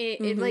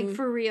 It like,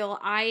 for real,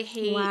 I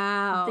hate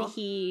the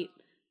heat.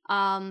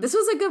 This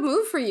was a good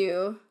move for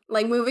you.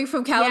 Like, moving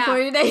from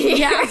California to here.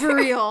 Yeah, for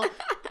real.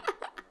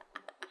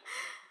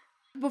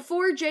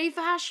 Before J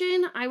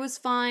Fashion, I was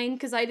fine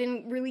because I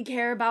didn't really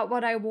care about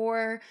what I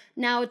wore.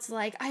 Now it's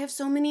like, I have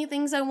so many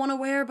things I want to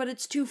wear, but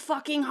it's too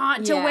fucking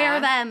hot to wear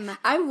them.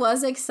 I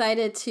was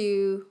excited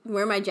to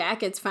wear my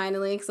jackets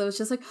finally because I was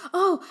just like,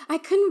 oh, I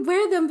couldn't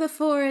wear them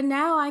before and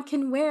now I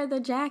can wear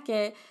the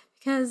jacket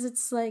because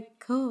it's like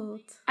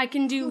cold. I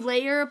can do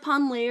layer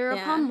upon layer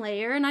upon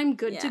layer and I'm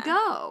good to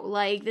go.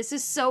 Like, this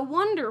is so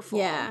wonderful.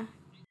 Yeah.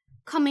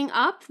 Coming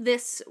up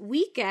this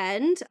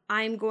weekend,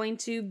 I'm going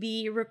to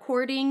be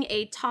recording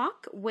a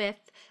talk with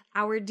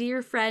our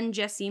dear friend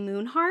Jessie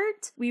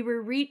Moonhart. We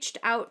were reached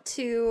out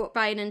to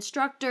by an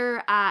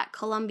instructor at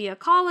Columbia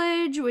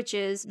College, which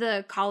is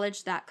the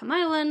college that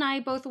Kamila and I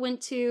both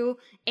went to,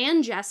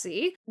 and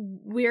Jessie.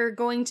 We're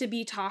going to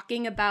be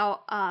talking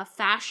about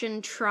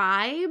fashion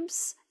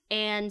tribes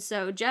And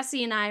so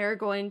Jessie and I are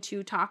going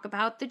to talk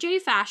about the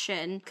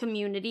J-Fashion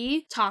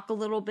community, talk a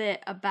little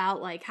bit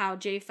about like how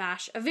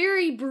J-Fashion, a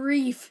very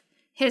brief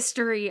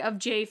history of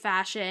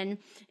J-Fashion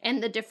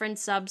and the different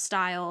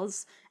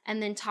sub-styles,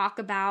 and then talk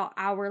about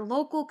our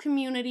local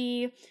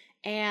community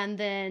and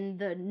then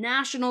the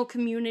national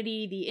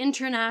community, the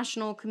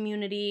international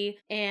community,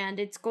 and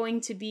it's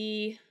going to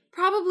be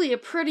probably a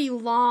pretty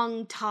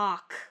long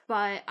talk,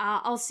 but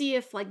I'll see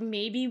if like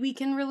maybe we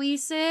can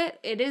release it.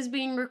 It is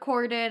being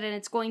recorded and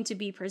it's going to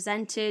be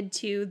presented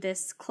to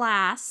this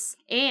class,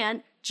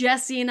 and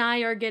Jessie and I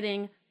are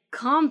getting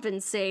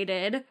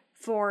compensated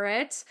for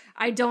it.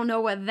 I don't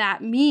know what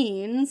that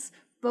means,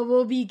 but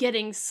we'll be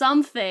getting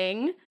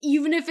something.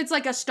 Even if it's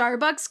like a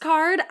Starbucks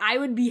card, I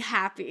would be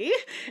happy.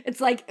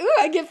 It's like, ooh,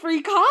 I get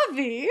free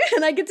coffee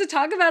and I get to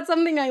talk about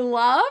something I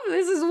love.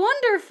 This is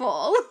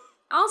wonderful.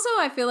 Also,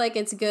 I feel like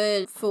it's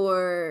good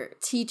for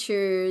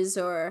teachers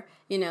or,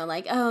 you know,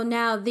 like, oh,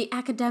 now the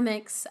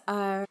academics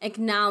are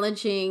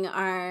acknowledging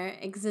our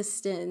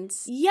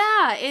existence.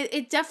 Yeah,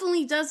 it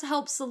definitely does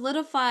help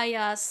solidify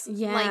us,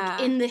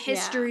 like, in the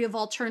history of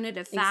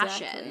alternative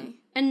fashion. Exactly.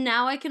 And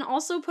now I can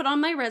also put on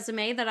my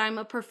resume that I'm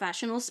a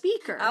professional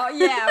speaker. Oh,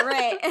 yeah,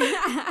 right.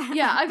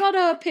 Yeah, I got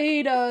a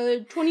paid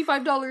 $25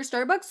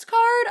 Starbucks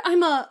card.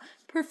 I'm a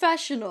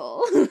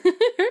professional.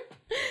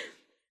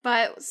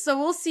 But so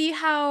we'll see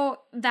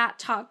how that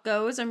talk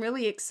goes. I'm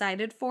really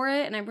excited for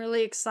it, and I'm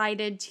really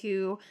excited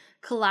to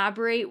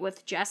collaborate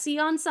with Jessie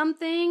on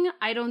something.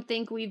 I don't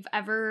think we've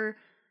ever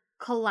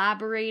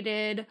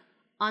collaborated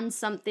on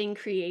something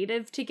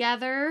creative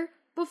together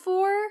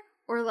before,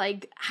 or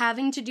like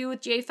having to do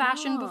with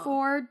J-Fashion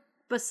before,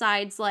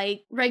 besides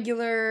like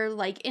regular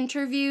like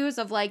interviews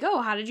of like,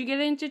 oh, how did you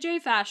get into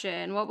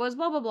J-Fashion? What was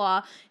blah, blah,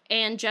 blah?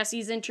 And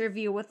Jessie's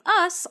interview with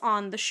us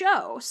on the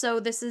show. So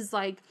this is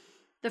like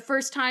the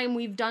first time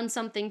we've done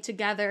something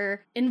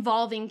together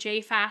involving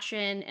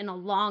J-Fashion in a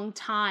long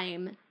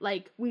time.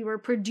 Like, we were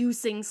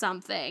producing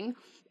something.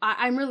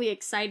 I'm really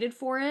excited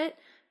for it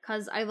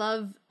because I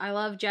love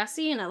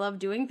Jessie and I love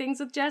doing things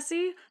with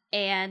Jessie.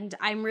 And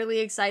I'm really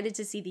excited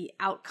to see the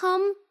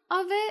outcome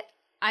of it.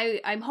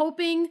 I'm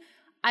hoping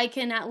I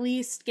can at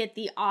least get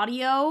the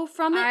audio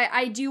from it.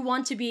 I do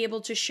want to be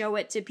able to show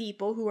it to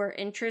people who are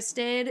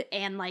interested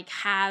and, like,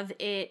 have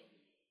it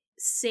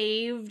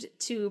saved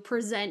to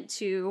present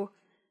to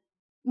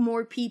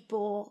more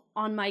people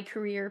on my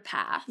career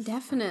path.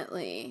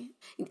 Definitely.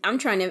 I'm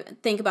trying to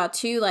think about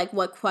too, like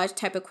what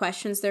type of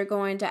questions they're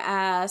going to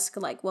ask,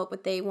 like what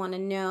would they want to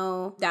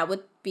know that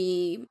would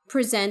be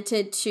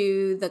presented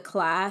to the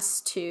class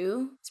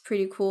too. It's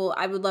pretty cool.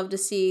 I would love to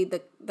see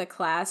the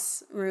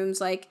classrooms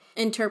like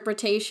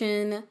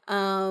interpretation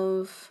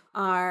of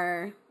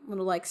our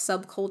little like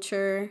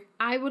subculture.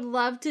 I would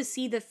love to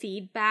see the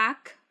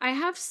feedback. I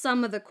have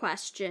some of the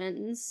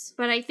questions,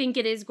 but I think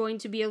it is going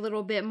to be a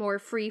little bit more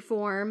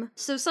freeform.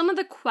 So some of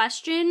the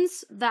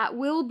questions that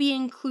will be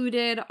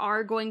included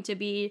are going to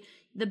be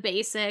the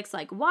basics,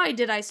 like why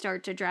did I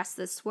start to dress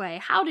this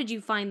way? How did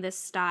you find this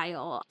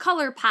style?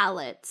 Color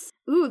palettes.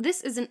 Ooh,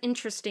 this is an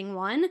interesting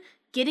one.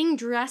 Getting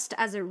dressed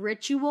as a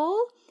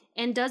ritual,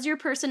 and does your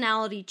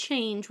personality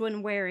change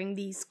when wearing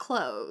these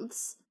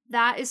clothes?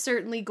 That is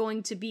certainly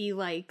going to be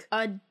like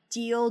a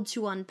deal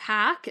to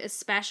unpack,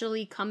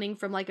 especially coming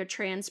from like a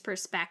trans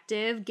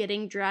perspective.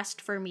 Getting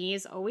dressed for me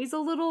is always a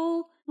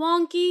little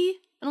wonky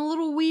and a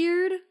little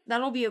weird.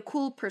 That'll be a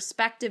cool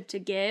perspective to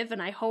give,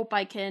 and I hope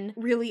I can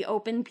really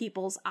open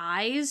people's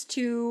eyes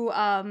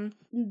to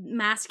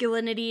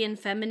masculinity and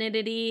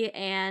femininity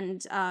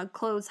and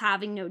clothes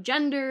having no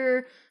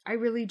gender. I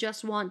really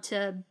just want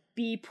to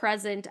be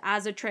present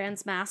as a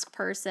trans mask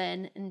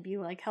person and be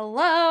like,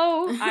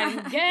 hello,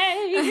 I'm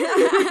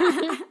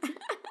gay.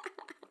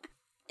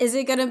 Is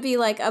it going to be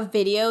like a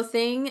video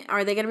thing?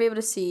 Are they going to be able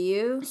to see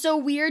you? So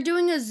we are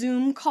doing a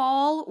Zoom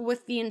call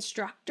with the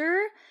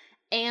instructor,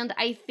 and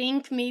I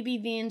think maybe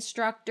the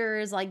instructor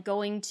is like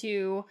going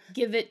to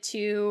give it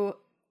to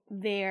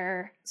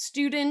their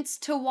students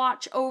to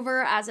watch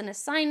over as an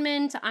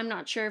assignment. I'm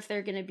not sure if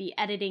they're going to be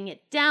editing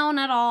it down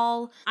at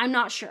all. I'm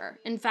not sure.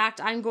 In fact,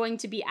 I'm going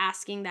to be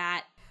asking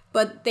that.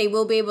 But they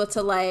will be able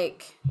to,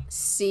 like,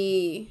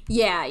 see.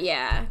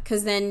 Yeah.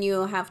 Because then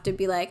you'll have to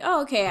be like,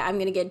 oh, okay, I'm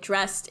going to get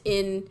dressed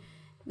in.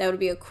 That would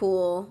be a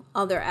cool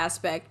other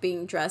aspect,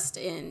 being dressed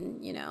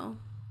in, you know,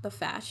 the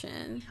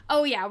fashion.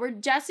 Oh, yeah.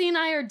 Jessie and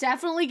I are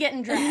definitely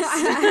getting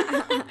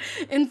dressed.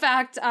 In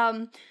fact,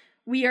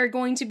 we are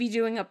going to be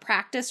doing a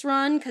practice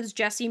run because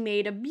Jessie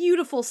made a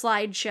beautiful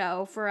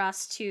slideshow for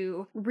us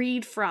to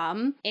read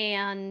from,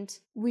 and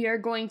we are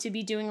going to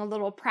be doing a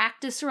little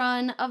practice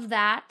run of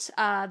that.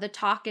 The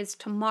talk is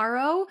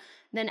tomorrow.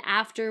 Then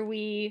after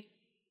we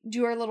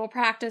do our little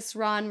practice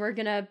run, we're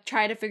going to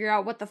try to figure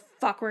out what the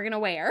fuck we're going to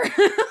wear.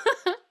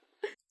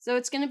 So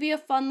it's going to be a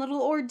fun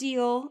little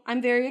ordeal.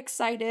 I'm very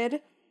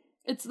excited.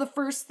 It's the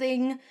first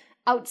thing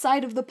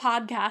outside of the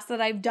podcast that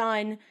I've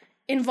done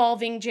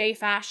involving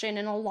J-Fashion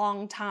in a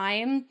long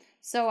time.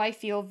 So I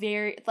feel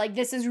very, like,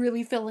 this is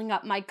really filling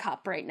up my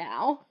cup right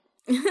now.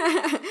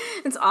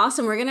 It's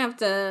awesome. We're gonna have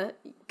to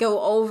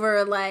go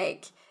over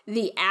like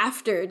the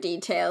after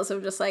details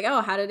of just like,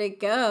 oh, how did it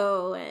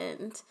go?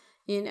 And,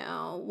 you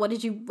know, what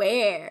did you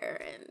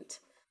wear? And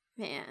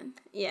man,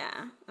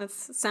 yeah, that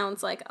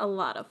sounds like a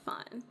lot of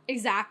fun.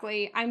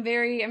 Exactly. I'm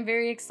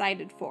very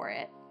excited for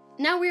it.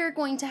 Now we are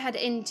going to head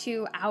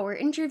into our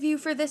interview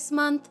for this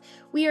month.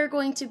 We are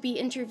going to be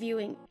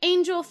interviewing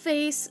Angel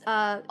Face,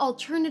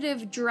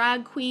 alternative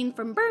drag queen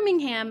from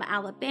Birmingham,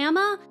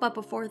 Alabama. But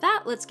before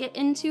that, let's get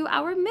into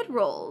our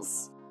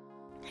mid-rolls.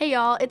 Hey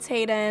y'all, it's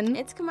Hayden.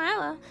 It's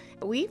Kamila.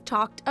 We've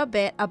talked a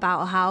bit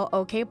about how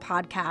OK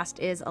Podcast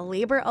is a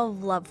labor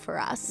of love for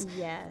us.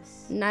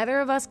 Yes.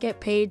 Neither of us get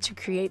paid to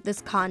create this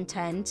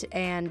content,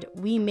 and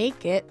we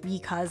make it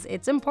because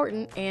it's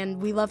important and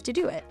we love to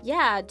do it.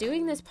 Yeah,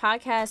 doing this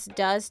podcast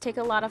does take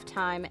a lot of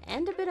time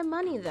and a bit of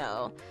money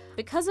though.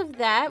 Because of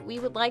that, we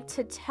would like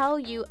to tell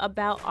you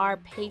about our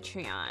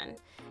Patreon.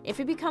 If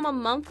you become a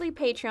monthly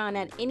Patreon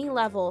at any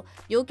level,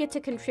 you'll get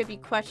to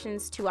contribute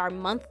questions to our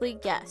monthly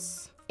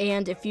guests.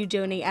 And if you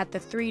donate at the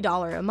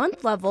 $3 a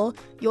month level,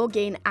 you'll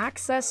gain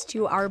access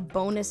to our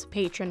bonus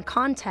patron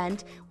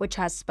content, which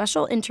has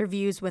special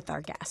interviews with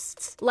our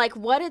guests. Like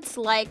what it's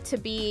like to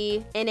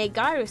be in a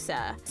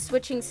garusa,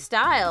 switching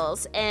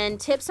styles, and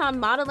tips on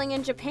modeling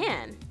in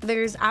Japan.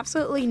 There's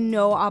absolutely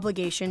no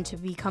obligation to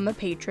become a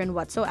patron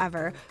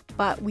whatsoever,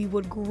 but we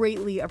would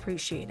greatly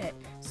appreciate it.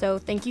 So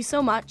thank you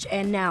so much,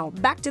 and now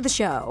back to the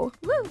show.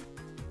 Woo!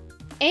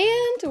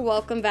 And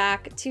welcome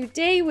back.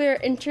 Today we're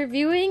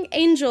interviewing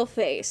Angel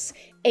Face.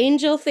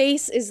 Angel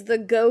Face is the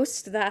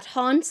ghost that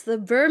haunts the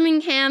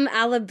Birmingham,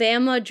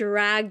 Alabama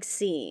drag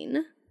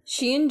scene.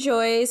 She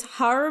enjoys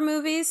horror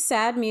movies,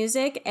 sad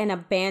music, and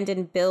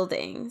abandoned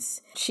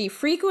buildings. She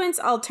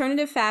frequents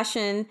alternative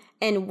fashion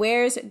and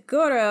wears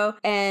Goro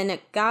and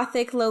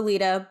Gothic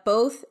Lolita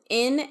both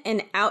in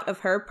and out of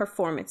her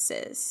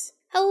performances.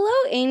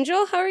 Hello,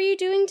 Angel. How are you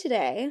doing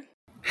today?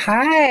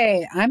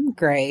 Hi, I'm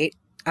great.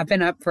 I've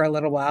been up for a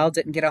little while,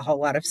 didn't get a whole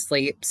lot of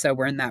sleep, so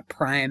we're in that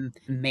prime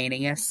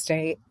mania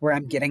state where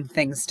I'm getting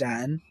things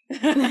done.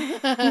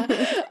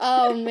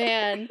 Oh,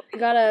 man. You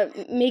gotta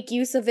make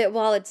use of it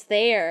while it's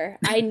there.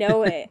 I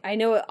know it. I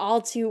know it all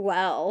too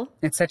well.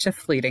 It's such a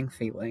fleeting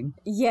feeling.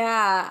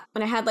 Yeah.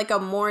 When I had like a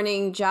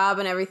morning job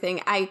and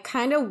everything, I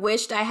kind of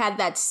wished I had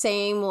that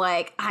same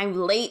like I'm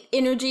late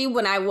energy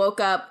when I woke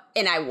up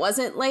and I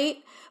wasn't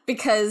late.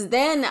 Because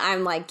then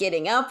I'm like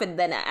getting up and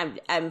then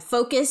I'm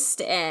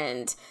focused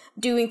and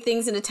doing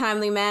things in a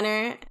timely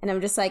manner. And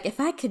I'm just like, if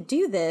I could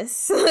do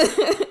this.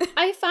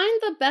 I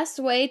find the best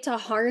way to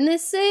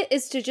harness it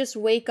is to just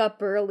wake up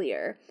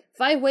earlier. If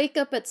I wake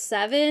up at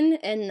 7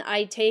 and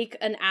I take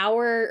an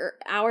hour or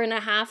hour and a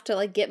half to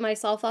like get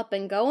myself up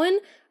and going,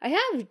 I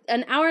have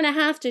an hour and a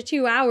half to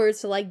 2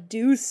 hours to like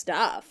do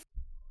stuff.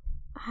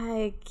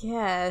 I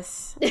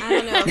guess. I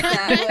don't know if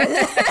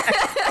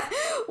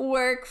that would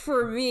work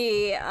for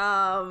me.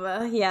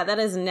 Yeah, that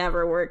has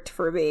never worked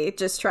for me.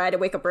 Just try to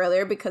wake up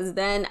earlier because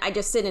then I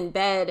just sit in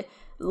bed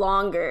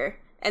longer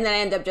and then I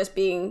end up just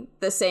being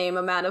the same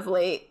amount of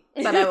late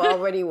that I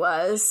already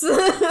was.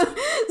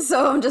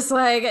 So I'm just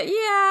like,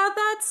 yeah,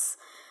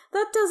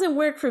 that doesn't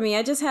work for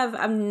me.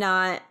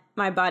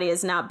 My body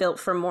is not built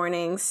for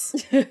mornings.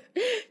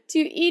 To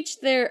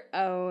each their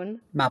own.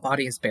 My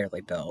body is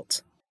barely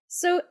built.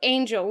 So,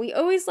 Angel, we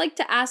always like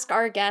to ask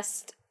our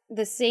guests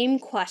the same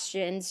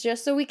questions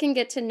just so we can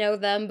get to know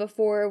them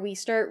before we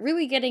start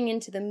really getting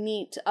into the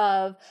meat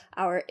of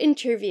our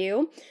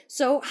interview.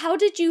 So, how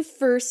did you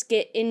first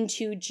get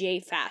into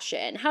J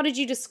fashion? How did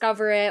you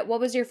discover it?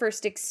 What was your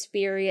first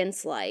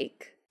experience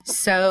like?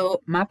 So,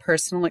 my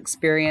personal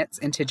experience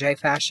into J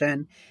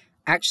fashion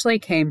actually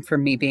came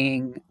from me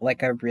being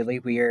like a really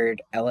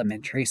weird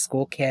elementary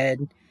school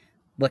kid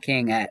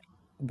looking at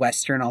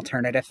Western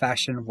alternative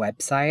fashion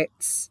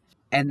websites.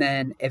 And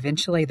then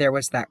eventually there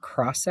was that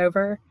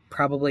crossover,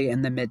 probably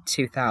in the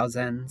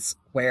mid-2000s,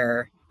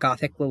 where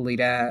Gothic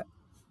Lolita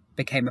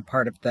became a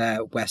part of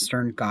the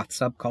Western goth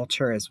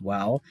subculture as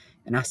well.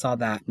 And I saw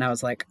that and I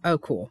was like, oh,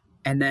 cool.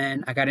 And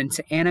then I got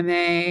into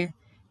anime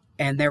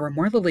and there were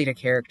more Lolita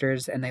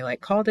characters and they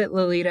like called it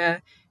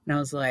Lolita. And I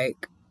was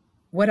like,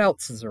 what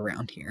else is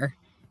around here?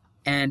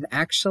 And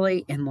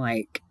actually in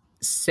like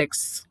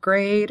 6th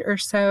grade or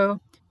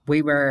so,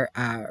 we were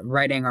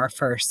writing our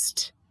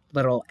first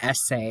little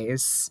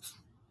essays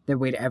that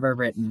we'd ever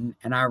written,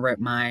 and I wrote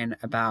mine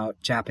about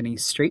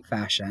Japanese street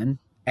fashion.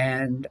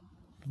 And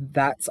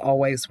that's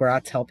always where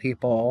I tell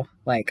people,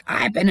 like,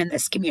 I've been in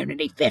this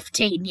community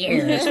 15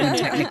 years, when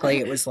technically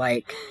it was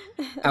like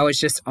I was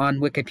just on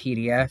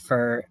Wikipedia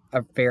for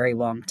a very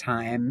long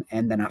time,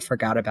 and then I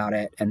forgot about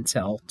it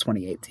until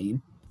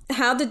 2018.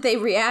 How did they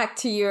react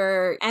to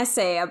your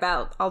essay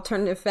about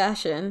alternative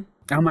fashion?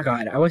 Oh my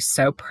God, I was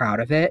so proud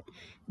of it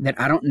that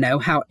I don't know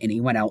how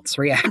anyone else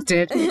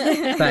reacted,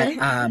 but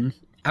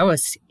I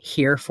was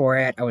here for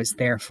it. I was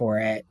there for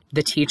it.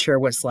 The teacher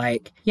was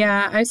like,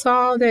 yeah, I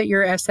saw that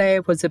your essay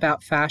was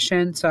about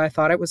fashion, so I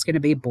thought it was going to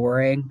be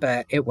boring,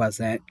 but it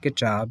wasn't. Good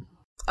job.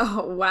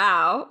 Oh,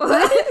 wow.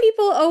 Why do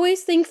people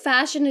always think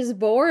fashion is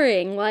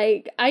boring?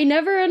 Like, I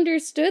never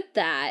understood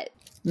that.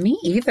 Me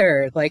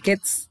either. Like,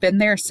 it's been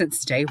there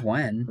since day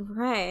one.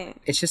 Right.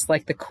 It's just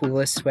like the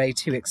coolest way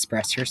to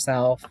express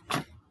yourself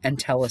and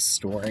tell a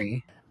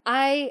story.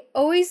 I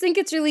always think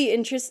it's really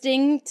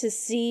interesting to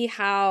see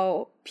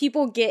how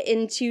people get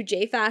into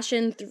J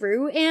fashion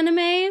through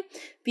anime,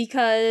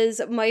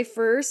 because my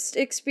first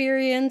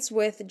experience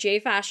with J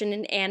fashion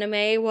in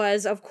anime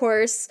was, of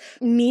course,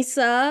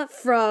 Misa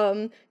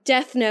from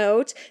Death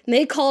Note. And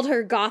they called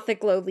her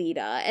Gothic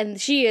Lolita, and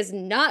she is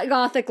not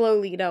Gothic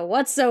Lolita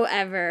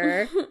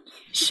whatsoever.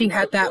 She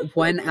had that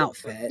one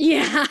outfit.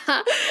 Yeah.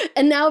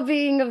 And now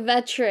being a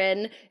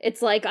veteran,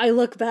 it's like I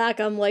look back,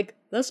 I'm like,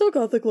 that's not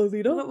Gothic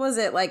Lolita. What was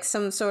it? Like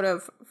some sort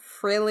of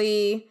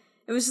frilly...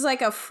 It was just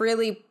like a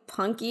frilly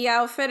punky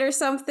outfit or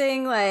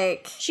something.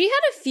 Like, she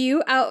had a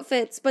few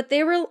outfits, but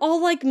they were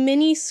all like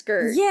mini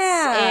skirts.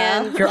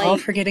 Yeah. And You're like, all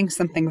forgetting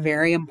something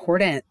very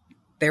important.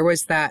 There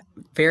was that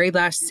very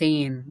last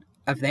scene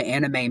of the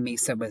anime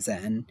Misa was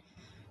in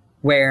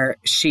where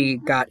she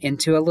got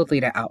into a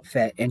Lolita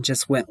outfit and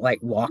just went like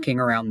walking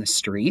around the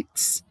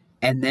streets.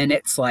 And then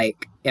it's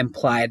like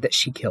implied that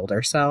she killed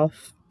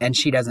herself and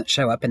she doesn't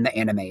show up in the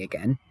anime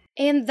again.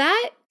 And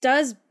that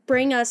does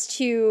bring us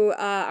to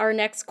our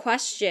next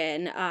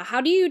question.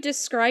 How do you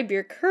describe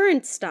your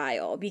current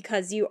style?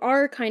 Because you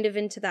are kind of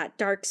into that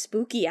dark,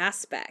 spooky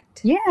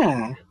aspect.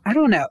 Yeah, I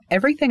don't know.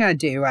 Everything I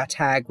do, I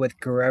tag with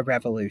Guro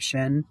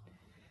Revolution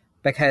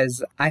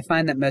because I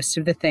find that most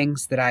of the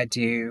things that I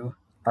do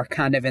are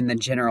kind of in the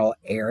general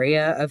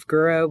area of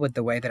Guro with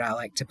the way that I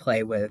like to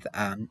play with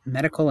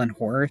medical and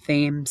horror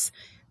themes.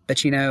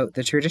 But, you know,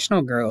 the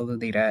traditional Guro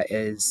Lolita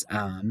is,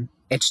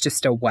 it's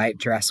just a white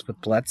dress with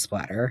blood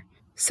splatter.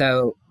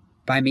 So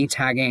by me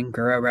tagging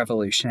Guro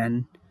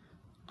Revolution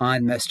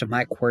on most of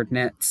my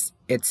coordinates,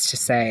 it's to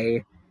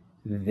say,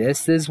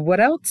 this is what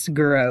else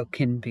Guro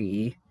can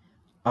be.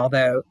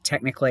 Although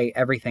technically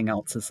everything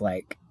else is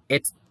like,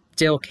 it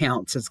still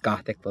counts as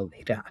Gothic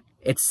Lolita.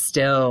 It's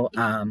still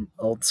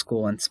old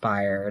school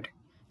inspired.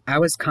 I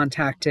was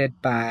contacted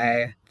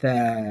by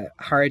the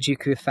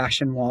Harajuku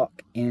Fashion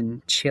Walk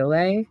in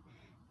Chile,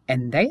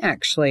 and they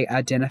actually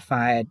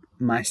identified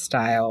my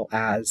style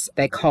as,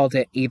 they called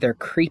it either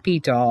creepy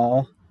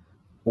doll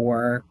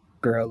or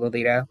Guro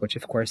Lolita, which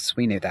of course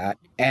we knew that.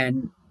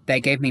 And they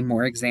gave me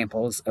more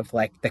examples of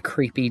like the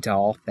creepy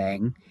doll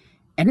thing.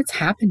 And it's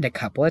happened a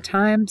couple of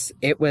times.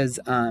 It was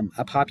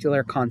a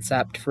popular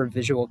concept for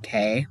Visual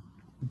Kei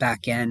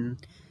back in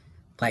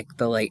like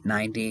the late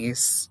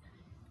 90s.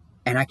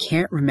 And I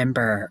can't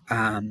remember,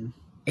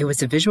 it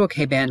was a Visual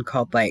Kei band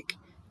called like,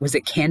 was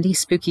it Candy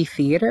Spooky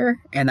Theater?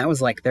 And that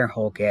was like their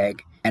whole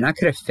gig. And I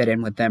could have fit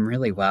in with them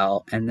really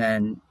well. And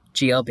then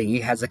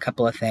GLB has a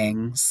couple of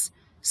things.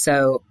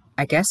 So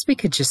I guess we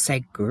could just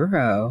say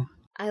Guro.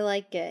 I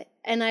like it.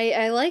 And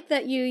I like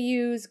that you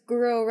use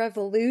Guro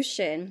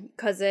Revolution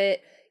because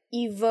it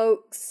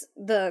evokes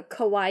the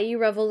Kawaii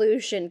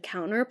Revolution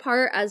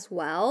counterpart as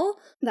well.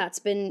 That's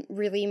been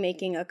really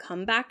making a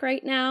comeback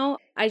right now.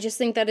 I just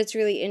think that it's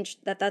really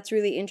that's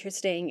really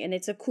interesting, and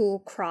it's a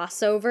cool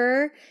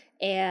crossover.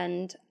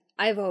 And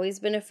I've always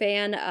been a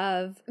fan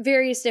of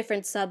various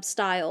different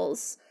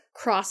sub-styles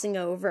crossing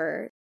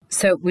over.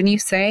 So when you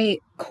say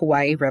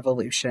Kawaii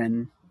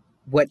Revolution,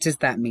 what does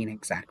that mean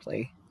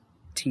exactly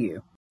to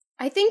you?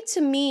 I think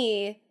to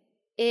me,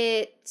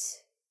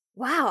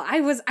 wow,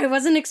 I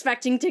wasn't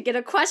expecting to get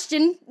a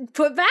question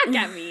put back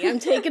at me. I'm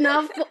taken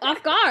off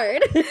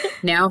guard.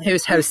 Now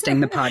who's hosting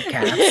the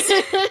podcast?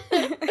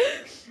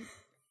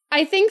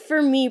 I think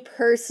for me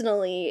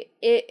personally,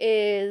 it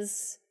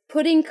is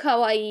putting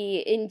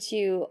kawaii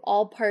into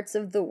all parts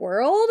of the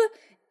world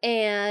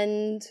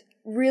and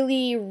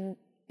really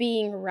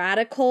being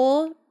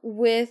radical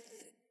with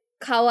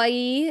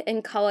kawaii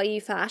and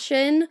kawaii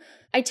fashion.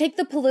 I take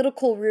the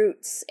political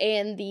roots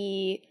and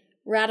the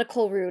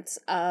radical roots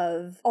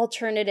of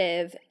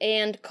alternative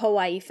and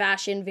kawaii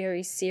fashion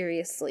very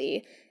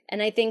seriously.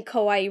 And I think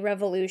Kawaii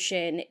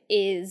Revolution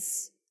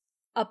is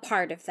a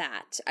part of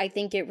that. I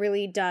think it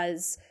really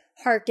does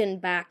harken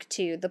back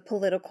to the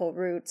political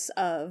roots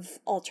of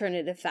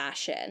alternative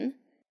fashion.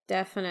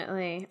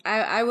 Definitely.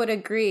 I would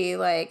agree,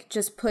 like,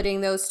 just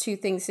putting those two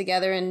things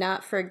together and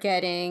not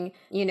forgetting,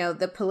 you know,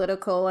 the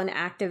political and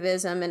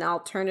activism and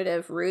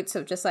alternative roots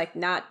of just, like,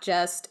 not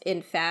just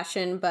in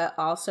fashion, but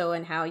also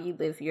in how you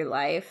live your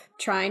life.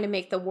 Trying to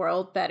make the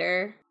world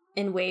better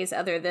in ways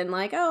other than,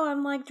 like, oh,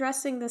 I'm, like,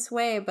 dressing this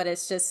way. But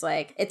it's just,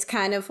 like, it's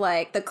kind of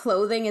like the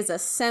clothing is a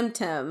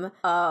symptom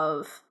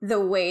of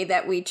the way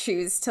that we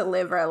choose to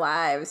live our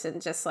lives.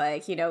 And just,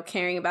 like, you know,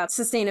 caring about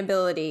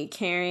sustainability,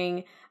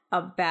 caring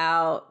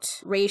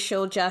about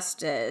racial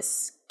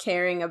justice,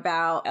 caring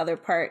about other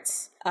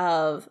parts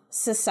of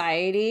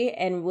society,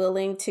 and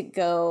willing to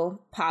go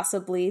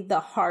possibly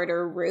the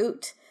harder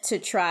route to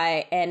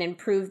try and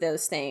improve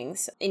those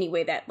things any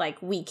way that,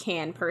 like, we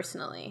can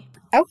personally.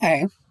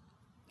 Okay.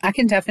 I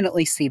can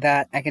definitely see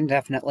that. I can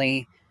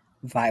definitely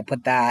vibe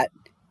with that.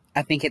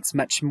 I think it's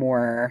much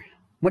more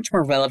much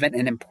more relevant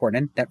and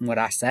important than what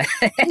I said.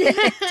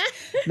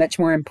 Much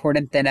more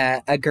important than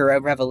a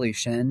Guro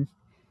revolution.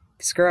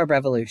 Because Guro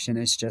revolution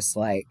is just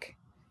like,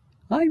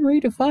 I'm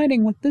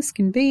redefining what this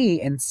can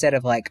be, instead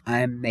of like,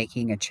 I'm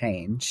making a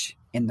change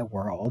in the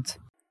world.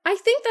 I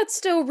think that's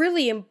still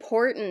really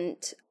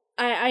important.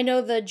 I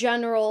know the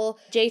general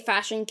J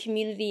fashion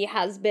community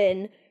has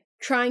been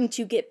trying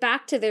to get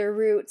back to their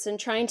roots and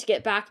trying to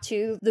get back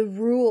to the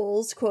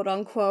rules, quote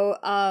unquote,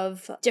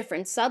 of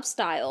different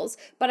substyles.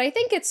 But I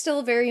think it's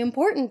still very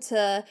important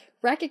to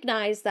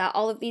recognize that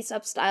all of these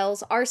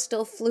substyles are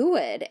still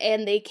fluid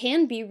and they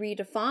can be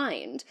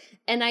redefined.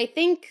 And I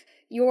think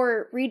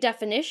your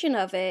redefinition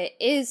of it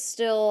is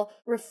still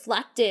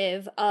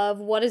reflective of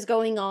what is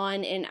going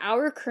on in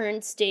our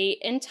current state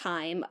and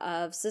time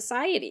of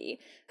society.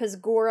 Because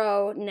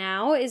Guro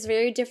now is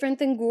very different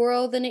than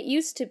Guro than it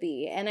used to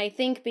be. And I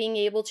think being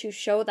able to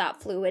show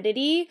that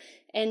fluidity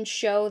and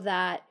show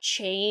that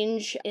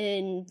change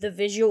in the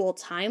visual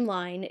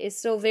timeline is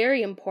still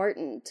very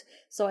important.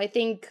 So I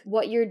think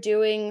what you're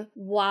doing,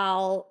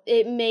 while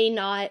it may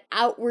not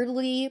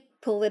outwardly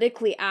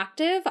politically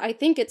active, I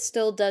think it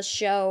still does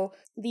show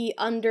the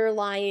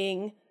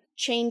underlying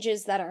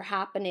changes that are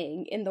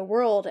happening in the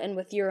world and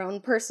with your own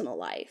personal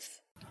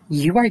life.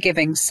 You are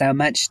giving so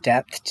much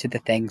depth to the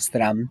things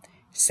that I'm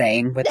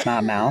saying with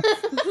my mouth,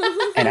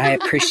 and I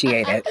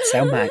appreciate it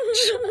so much.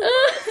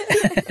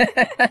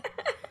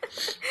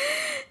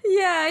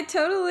 Yeah, I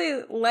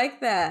totally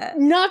like that.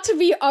 Not to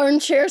be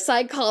armchair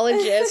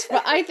psychologist,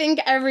 but I think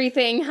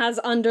everything has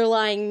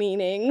underlying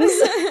meanings.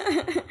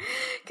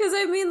 Because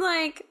I mean,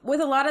 like,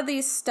 with a lot of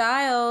these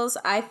styles,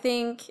 I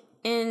think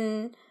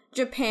in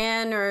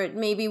Japan or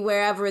maybe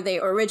wherever they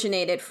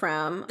originated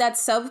from, that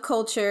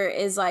subculture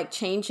is like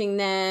changing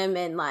them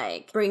and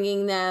like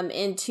bringing them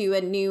into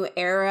a new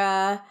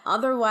era.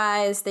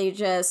 Otherwise, they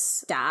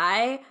just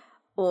die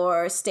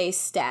or stay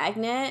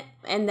stagnant.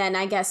 And then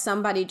I guess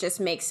somebody just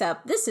makes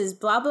up, this is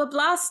blah, blah,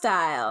 blah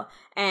style.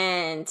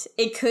 And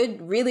it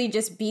could really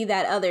just be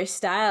that other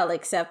style,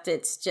 except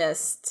it's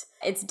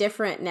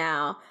different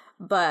now.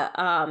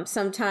 But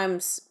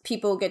sometimes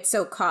people get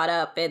so caught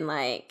up in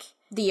like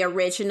the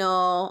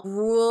original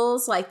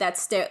rules, like that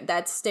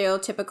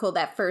stereotypical,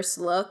 that first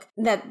look,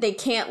 that they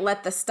can't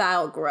let the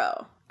style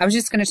grow. I was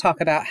just going to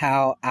talk about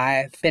how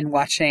I've been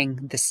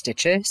watching The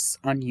Stitches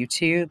on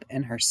YouTube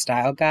and her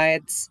style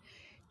guides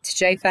to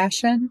J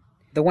fashion.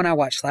 The one I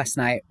watched last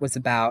night was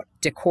about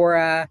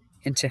Decora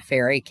into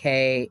Fairy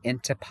K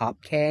into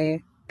Pop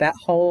K, that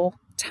whole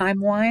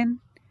timeline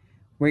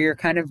where you're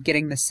kind of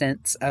getting the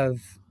sense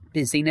of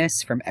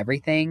busyness from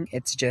everything.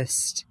 It's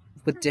just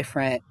with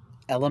different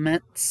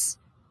elements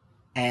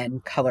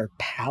and color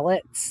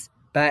palettes.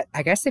 But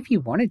I guess if you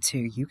wanted to,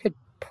 you could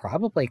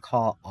probably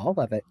call all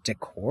of it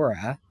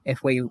Decora if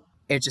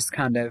it just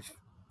kind of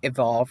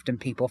evolved and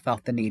people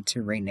felt the need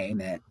to rename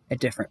it at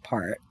different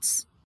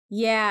parts.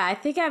 Yeah, I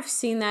think I've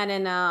seen that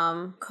in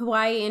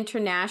Kawaii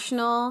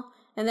International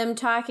and them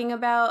talking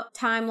about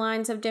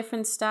timelines of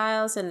different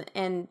styles,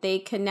 and they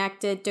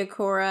connected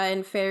Decora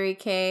and Fairy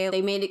K.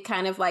 They made it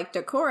kind of like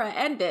Decora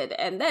ended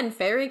and then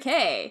Fairy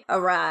K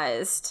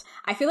arose.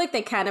 I feel like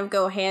they kind of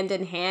go hand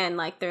in hand,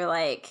 like they're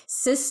like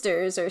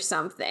sisters or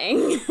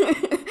something.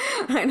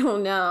 I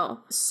don't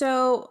know.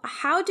 So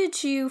how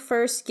did you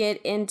first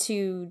get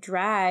into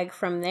drag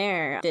from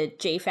there? Did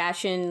J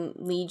Fashion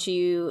lead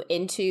you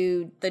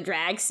into the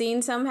drag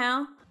scene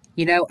somehow?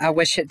 You know, I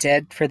wish it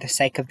did for the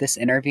sake of this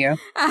interview.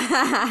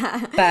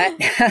 But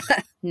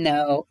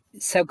no.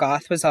 So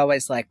goth was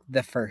always like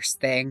the first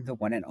thing, the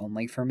one and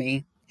only for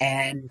me.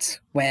 And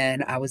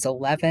when I was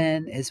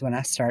 11 is when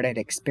I started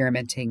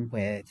experimenting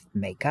with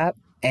makeup.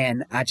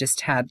 And I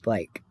just had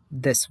like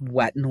this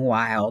Wet n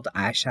Wild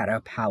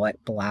eyeshadow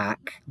palette,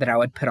 black, that I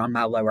would put on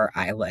my lower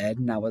eyelid.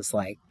 And I was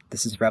like,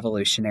 this is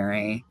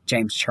revolutionary.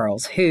 James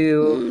Charles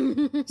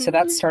Who. So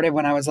that started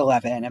when I was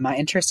 11. And my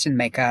interest in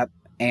makeup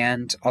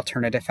and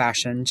alternative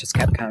fashion just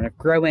kept kind of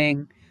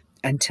growing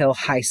until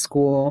high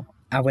school.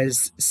 I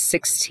was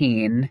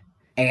 16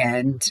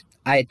 and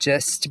I had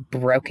just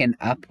broken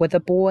up with a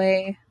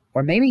boy,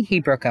 or maybe he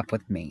broke up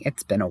with me.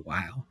 It's been a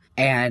while.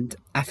 And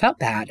I felt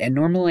bad. And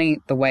normally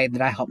the way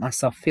that I help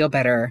myself feel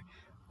better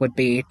would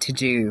be to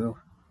do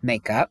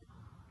makeup,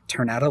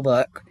 turn out a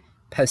look,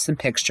 post some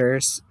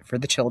pictures for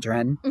the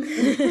children.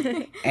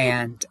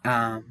 And,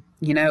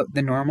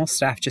 the normal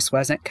stuff just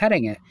wasn't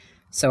cutting it.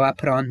 So I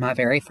put on my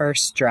very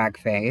first drag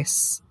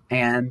face,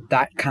 and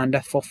that kind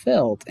of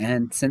fulfilled.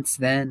 And since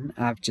then,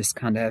 I've just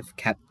kind of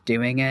kept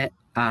doing it.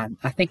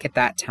 I think at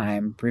that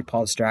time,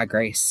 RuPaul's Drag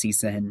Race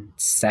season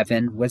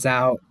 7 was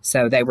out.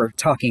 So they were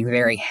talking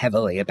very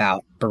heavily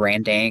about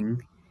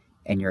branding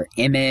and your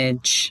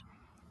image.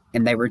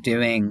 And they were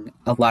doing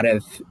a lot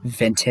of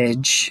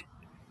vintage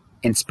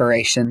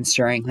inspirations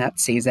during that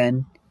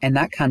season. And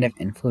that kind of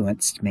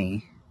influenced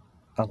me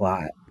a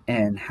lot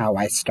in how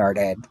I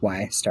started,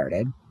 why I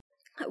started.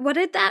 What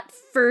did that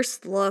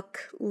first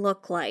look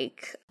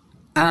like?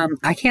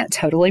 I can't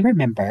totally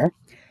remember,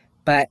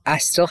 but I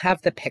still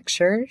have the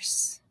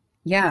pictures,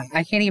 Yeah,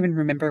 I can't even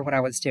remember what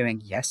I was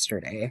doing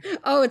yesterday.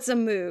 Oh, it's a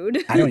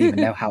mood. I don't even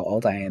know how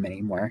old I am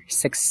anymore.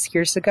 6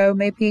 years ago,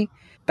 maybe.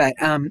 But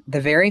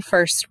the very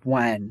first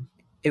one,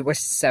 it was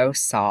so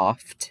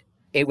soft.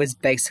 It was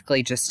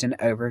basically just an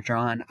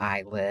overdrawn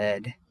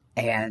eyelid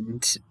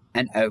and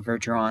an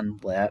overdrawn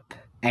lip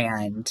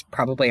and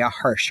probably a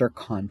harsher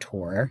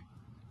contour.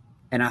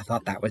 And I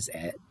thought that was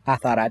it. I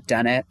thought I'd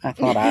done it. I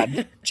thought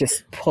I'd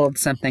just pulled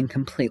something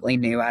completely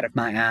new out of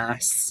my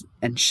ass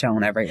and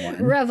shown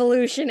everyone.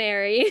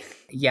 Revolutionary.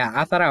 Yeah,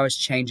 I thought I was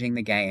changing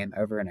the game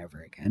over and over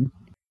again.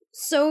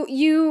 So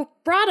you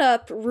brought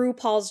up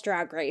RuPaul's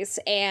Drag Race,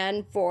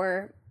 and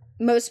for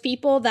most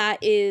people, that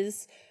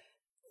is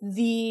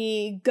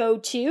the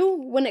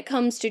go-to when it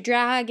comes to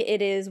drag.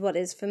 It is what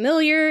is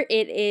familiar.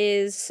 It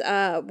is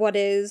what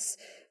is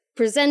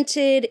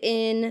presented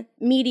in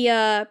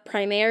media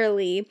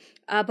primarily.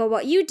 But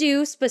what you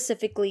do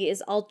specifically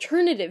is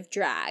alternative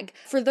drag.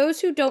 For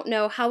those who don't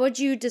know, how would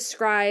you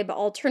describe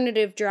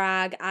alternative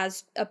drag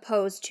as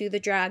opposed to the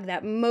drag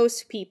that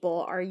most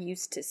people are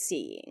used to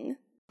seeing?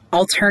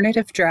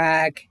 Alternative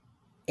drag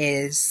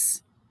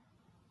is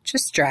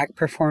just drag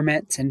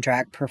performance and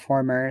drag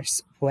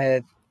performers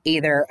with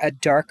either a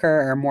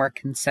darker or more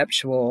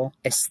conceptual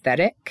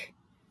aesthetic.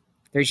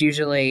 There's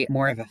usually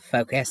more of a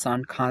focus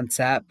on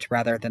concept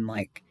rather than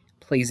like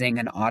pleasing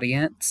an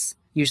audience.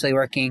 Usually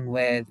working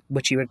with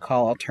what you would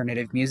call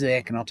alternative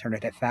music and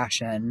alternative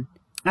fashion.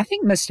 I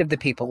think most of the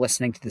people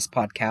listening to this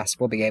podcast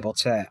will be able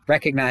to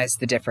recognize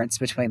the difference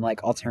between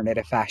like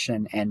alternative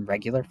fashion and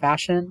regular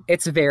fashion.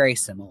 It's very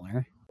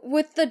similar.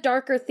 With the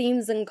darker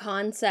themes and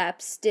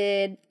concepts,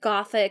 did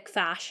gothic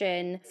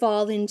fashion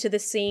fall into the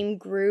same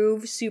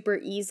groove super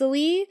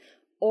easily?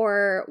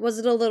 Or was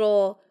it a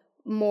little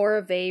more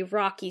of a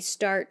rocky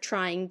start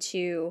trying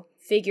to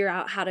figure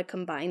out how to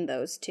combine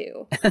those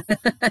two?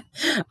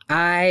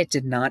 I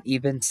did not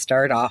even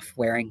start off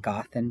wearing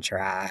goth and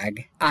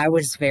drag. I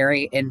was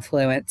very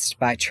influenced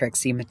by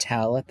Trixie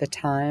Mattel at the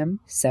time.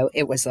 So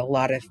it was a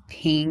lot of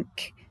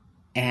pink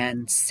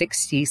and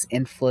 60s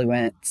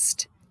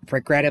influenced.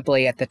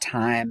 Regrettably, at the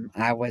time,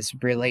 I was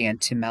really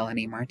into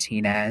Melanie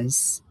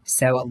Martinez.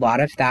 So a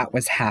lot of that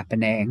was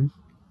happening.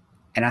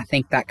 And I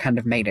think that kind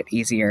of made it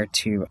easier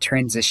to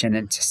transition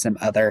into some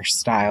other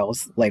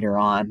styles later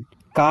on.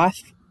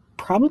 Goth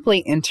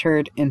probably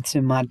entered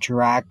into my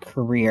drag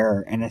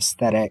career and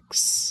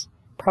aesthetics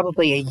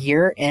probably a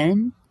year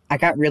in. I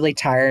got really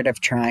tired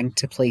of trying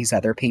to please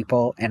other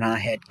people, and I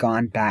had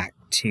gone back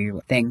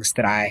to things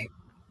that I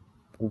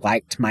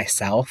liked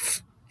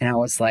myself. And I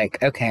was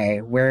like,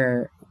 okay,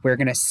 we're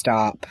going to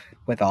stop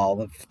with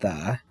all of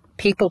the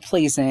people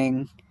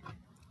pleasing.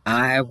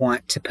 I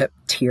want to put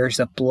tears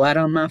of blood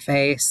on my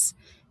face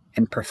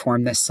and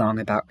perform this song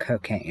about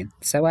cocaine.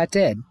 So I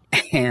did.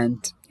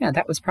 And yeah,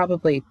 that was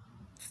probably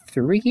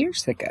 3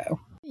 years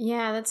ago.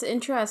 Yeah, that's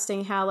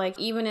interesting how, like,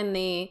 even in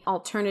the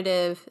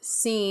alternative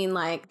scene,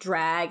 like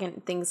drag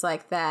and things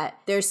like that,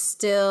 there's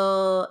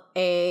still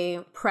a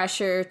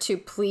pressure to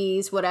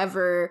please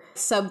whatever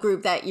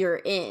subgroup that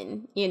you're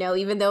in, you know,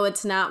 even though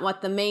it's not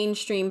what the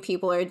mainstream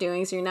people are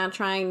doing. So you're not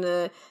trying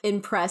to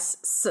impress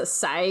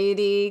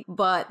society,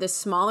 but the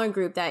smaller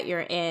group that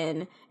you're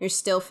in, you're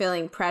still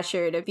feeling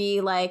pressure to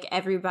be like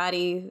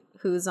everybody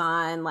who's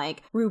on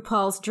like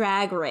RuPaul's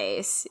Drag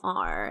Race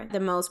are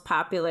the most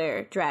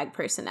popular drag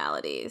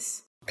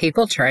personalities.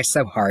 People try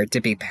so hard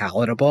to be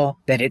palatable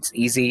that it's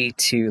easy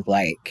to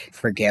like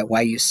forget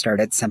why you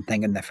started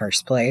something in the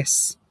first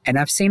place. And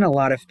I've seen a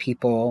lot of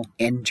people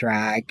in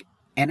drag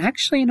and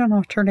actually in an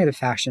alternative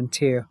fashion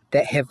too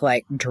that have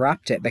like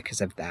dropped it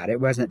because of that. It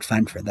wasn't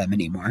fun for them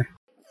anymore.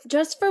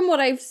 Just from what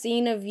I've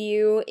seen of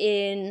you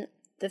in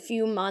the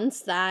few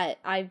months that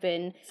I've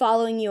been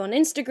following you on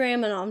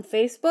Instagram and on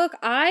Facebook,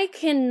 I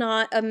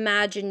cannot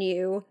imagine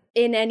you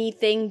in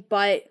anything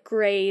but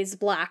grays,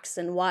 blacks,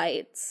 and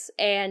whites.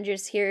 And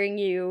just hearing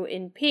you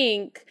in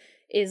pink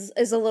is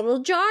a little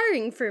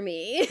jarring for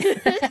me.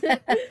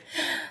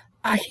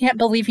 I can't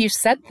believe you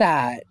said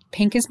that.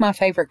 Pink is my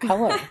favorite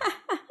color.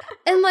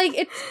 And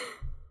like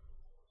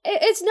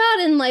it's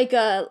not in like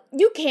a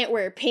you can't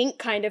wear pink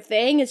kind of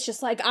thing. It's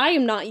just like I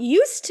am not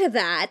used to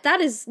that. That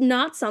is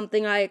not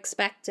something I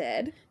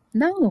expected.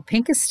 No,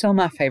 pink is still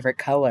my favorite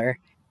color.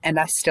 And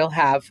I still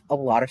have a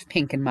lot of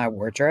pink in my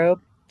wardrobe,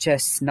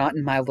 just not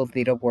in my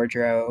Lolita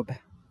wardrobe.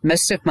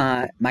 Most of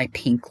my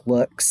pink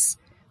looks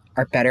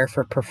are better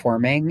for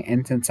performing.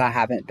 And since I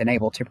haven't been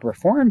able to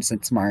perform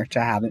since March,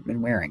 I haven't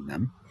been wearing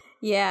them.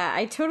 Yeah,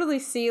 I totally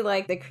see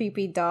like the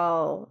creepy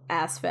doll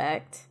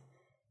aspect.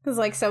 Because,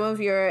 like, some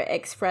of your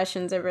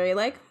expressions are very,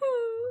 like,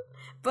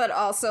 but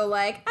also,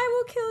 like, I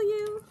will kill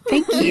you.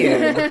 Thank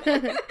you.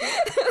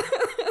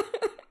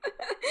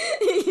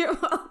 You're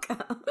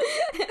welcome.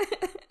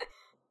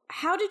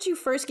 How did you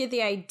first get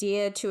the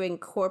idea to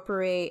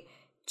incorporate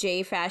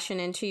J fashion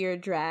into your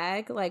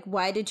drag? Like,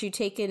 why did you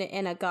take it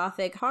in a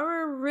gothic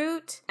horror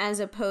route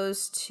as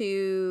opposed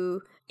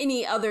to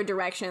any other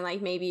direction?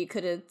 Like maybe you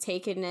could have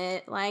taken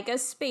it like a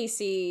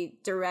spacey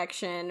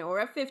direction or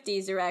a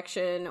 50s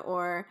direction,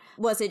 or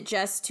was it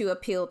just to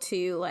appeal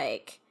to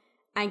like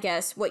I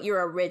guess, what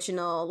your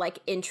original, like,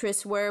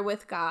 interests were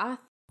with goth?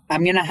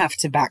 I'm going to have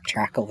to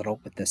backtrack a little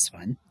with this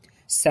one.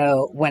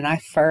 So when I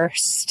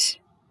first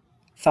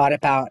thought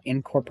about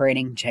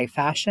incorporating J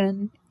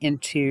fashion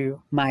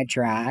into my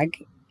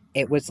drag,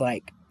 it was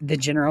like the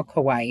general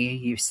kawaii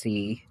you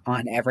see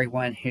on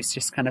everyone who's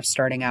just kind of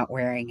starting out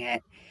wearing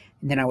it.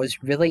 And then I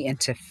was really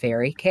into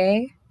Fairy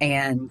K,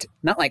 and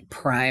not like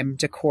prime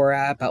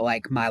Decora, but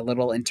like my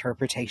little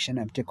interpretation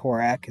of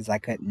Decora because I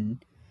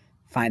couldn't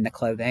find the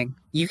clothing.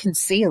 You can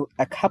see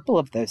a couple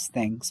of those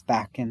things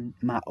back in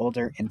my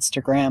older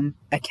Instagram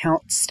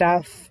account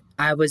stuff.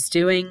 I was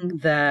doing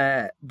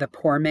the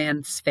poor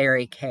man's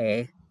Fairy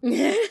K,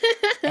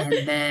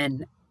 and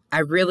then I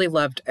really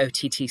loved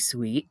OTT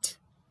Sweet,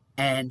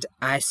 and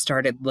I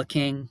started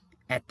looking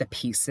at the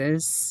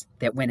pieces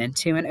that went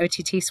into an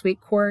OTT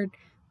Sweet cord,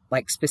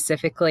 like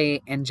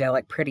specifically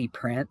Angelic Pretty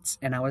Prince,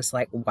 and I was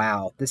like,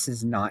 wow, this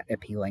is not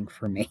appealing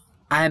for me.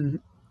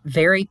 I'm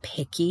very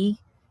picky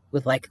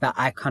with like the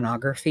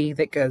iconography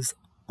that goes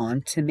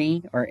onto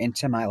me or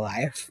into my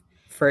life.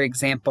 For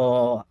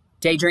example,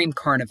 Daydream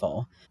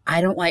Carnival.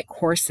 I don't like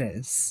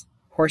horses.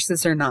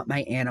 Horses are not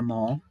my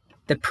animal.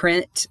 The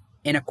print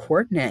in a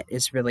coordinate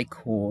is really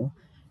cool,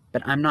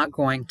 but I'm not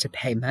going to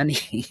pay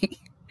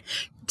money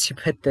to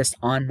put this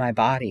on my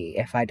body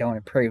if I don't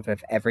approve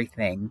of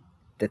everything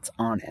that's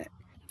on it.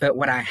 But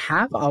what I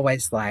have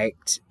always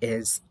liked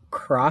is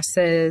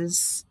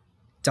crosses,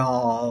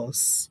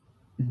 dolls,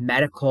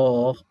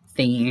 medical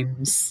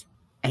themes,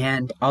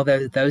 and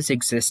although those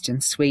exist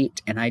in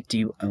Sweet and I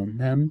do own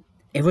them,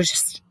 it was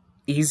just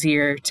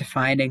easier to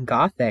find in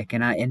Gothic,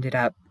 and I ended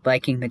up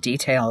liking the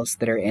details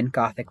that are in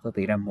Gothic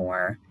Lolita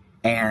more,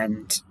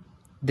 and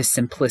the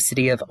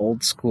simplicity of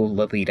old school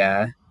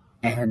Lolita,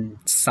 and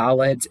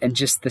solids and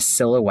just the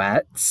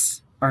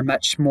silhouettes are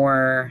much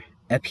more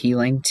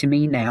appealing to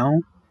me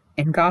now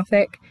in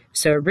Gothic.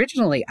 So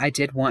originally I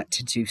did want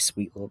to do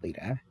Sweet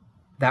Lolita.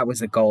 That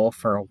was a goal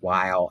for a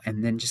while,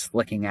 and then just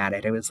looking at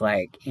it, it was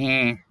like,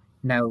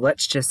 no,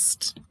 let's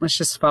just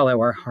follow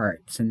our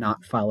hearts and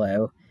not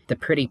follow the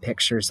pretty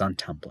pictures on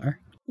Tumblr.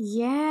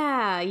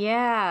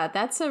 Yeah,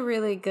 that's a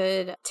really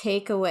good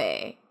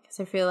takeaway, because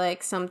I feel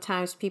like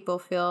sometimes people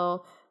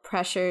feel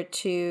pressure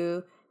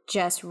to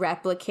just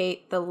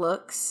replicate the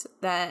looks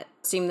that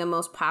seem the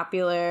most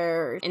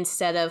popular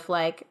instead of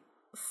like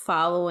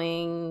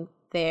following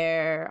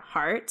their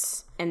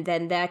hearts, and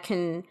then that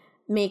can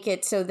make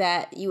it so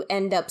that you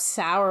end up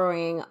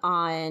souring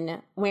on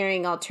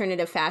wearing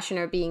alternative fashion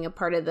or being a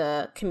part of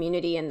the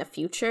community in the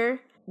future.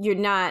 You're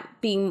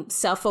not being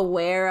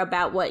self-aware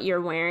about what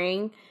you're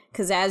wearing,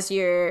 because as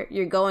you're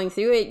going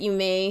through it, you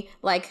may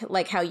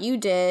like how you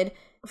did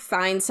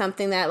find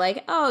something that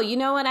like, oh, you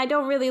know what, I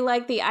don't really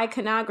like the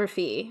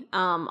iconography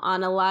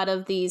on a lot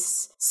of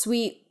these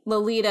Sweet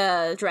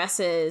Lolita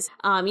dresses.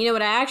 You know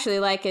what I actually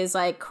like is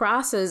like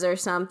crosses or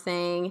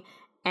something,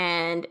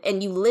 and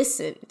you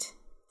listened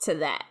to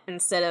that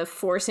instead of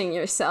forcing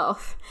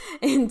yourself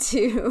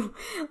into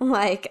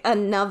like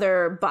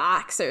another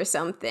box or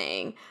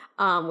something.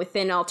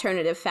 Within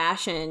alternative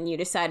fashion, you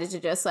decided to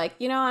just like,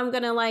 you know, I'm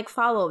gonna like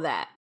follow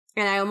that.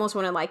 And I almost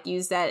want to like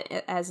use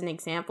that as an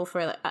example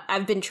for like,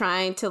 I've been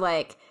trying to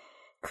like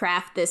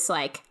craft this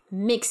like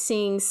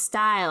mixing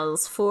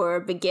styles for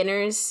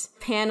beginners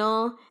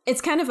panel.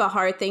 It's kind of a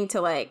hard thing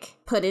to like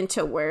put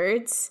into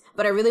words,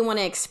 but I really want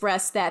to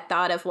express that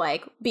thought of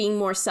like being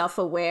more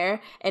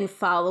self-aware and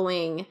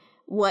following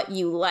what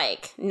you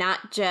like,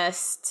 not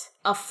just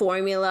a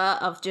formula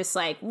of just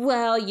like,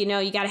 well, you know,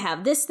 you got to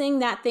have this thing,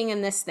 that thing,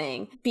 and this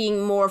thing.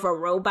 Being more of a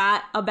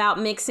robot about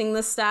mixing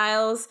the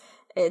styles.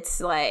 It's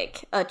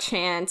like a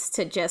chance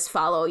to just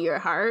follow your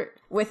heart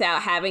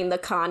without having the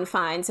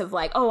confines of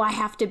like, oh, I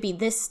have to be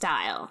this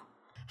style.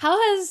 How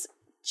has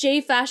J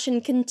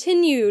fashion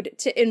continued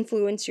to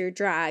influence your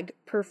drag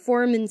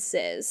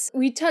performances?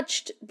 We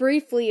touched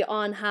briefly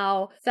on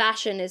how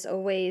fashion is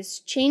always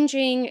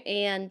changing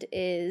and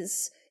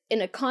is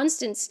in a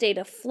constant state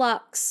of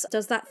flux.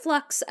 Does that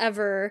flux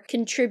ever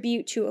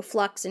contribute to a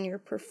flux in your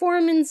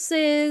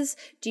performances?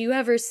 Do you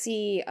ever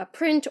see a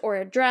print or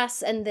a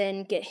dress and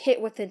then get hit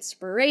with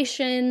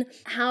inspiration?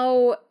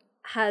 How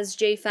has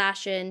J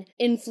fashion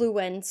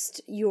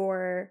influenced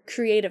your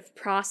creative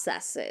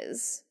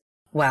processes?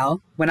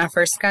 Well, when I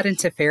first got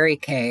into Fairy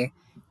K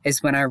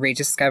is when I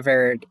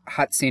rediscovered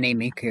Hatsune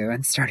Miku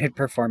and started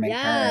performing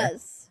her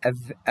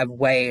a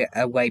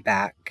way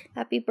back.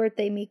 Happy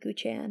birthday,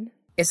 Miku-chan.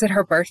 Is it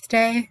her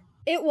birthday?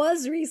 It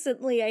was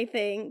recently, I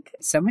think.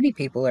 So many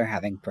people are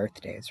having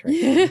birthdays right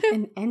now.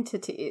 And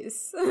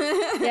entities.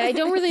 Yeah, I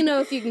don't really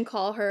know if you can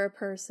call her a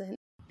person.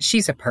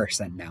 She's a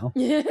person now.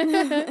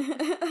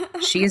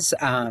 She's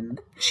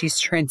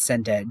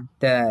transcended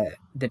the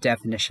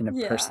definition of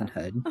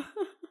personhood.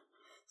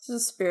 She's a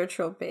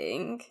spiritual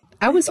being.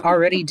 I was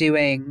already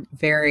doing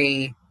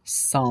very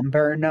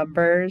somber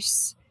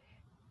numbers,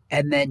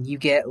 and then you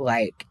get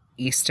like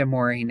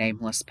Istamori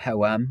Nameless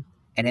Poem,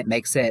 and it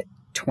makes it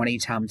 20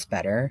 times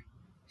better.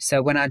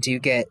 So when I do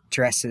get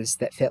dresses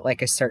that fit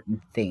like a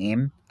certain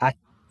theme, I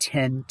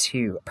tend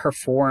to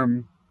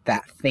perform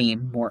that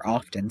theme more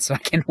often so I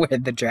can wear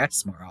the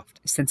dress more often.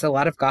 Since a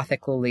lot of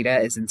Gothic Lolita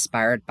is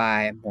inspired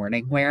by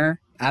morning wear,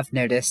 I've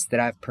noticed that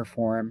I've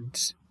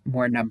performed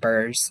more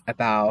numbers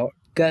about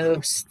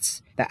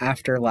ghosts, the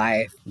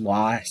afterlife,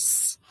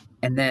 loss,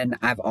 and then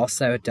I've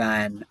also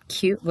done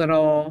cute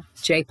little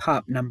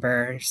J-pop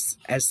numbers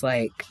as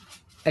like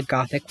a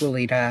Gothic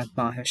Lolita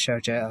Maho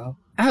Shoujo.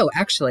 Oh,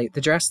 actually,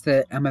 the dress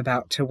that I'm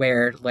about to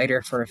wear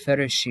later for a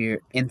photo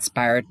shoot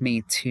inspired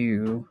me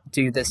to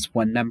do this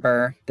one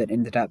number that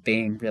ended up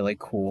being really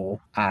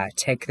cool.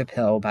 Take the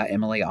Pill by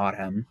Emily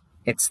Autumn.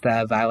 It's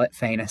the Violet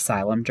Fane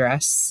Asylum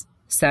dress.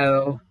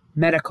 So,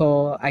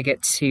 medical, I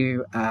get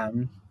to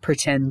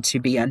pretend to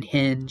be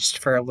unhinged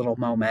for a little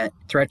moment,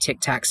 throw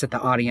tic-tacs at the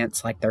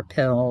audience like they're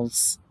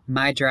pills.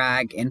 My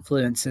drag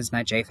influences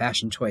my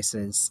J-fashion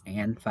choices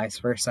and vice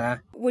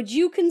versa. Would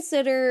you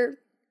consider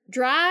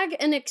drag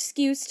an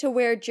excuse to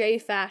wear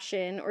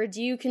J-fashion, or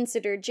do you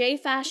consider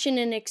J-fashion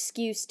an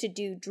excuse to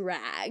do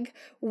drag?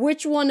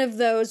 Which one of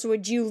those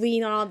would you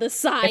lean on the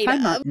side If I'm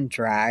of? not in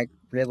drag,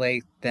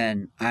 really,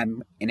 then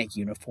I'm in a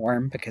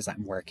uniform because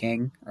I'm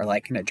working, or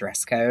like in a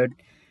dress code.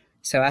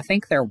 So I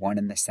think they're one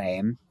and the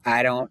same.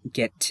 I don't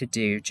get to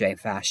do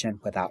J-fashion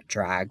without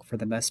drag for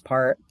the most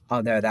part,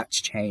 although that's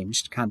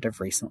changed kind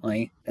of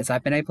recently, as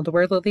I've been able to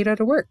wear Lolita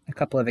to work a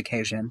couple of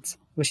occasions,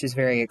 which is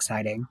very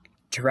exciting.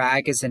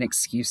 Drag is an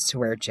excuse to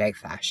wear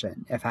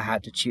J-fashion if I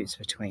had to choose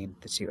between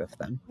the two of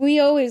them. We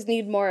always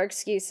need more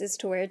excuses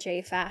to wear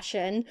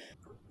J-fashion.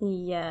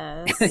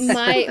 Yes.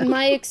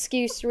 My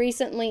excuse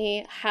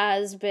recently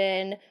has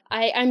been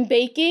I'm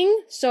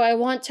baking, so I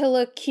want to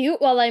look cute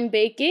while I'm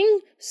baking,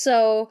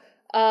 so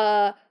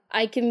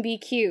I can be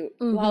cute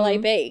while I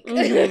bake.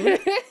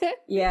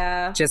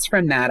 Yeah. Just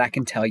from that, I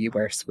can tell you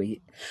wear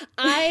sweet.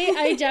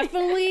 I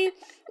definitely,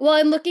 well,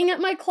 I'm looking at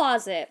my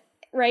closet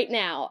right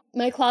now.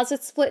 My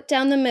closet's split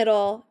down the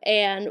middle,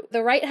 and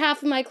the right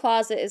half of my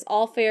closet is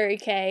all Fairy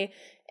K,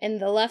 and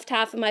the left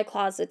half of my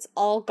closet's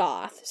all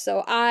goth.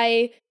 So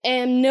I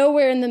am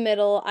nowhere in the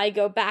middle. I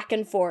go back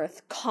and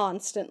forth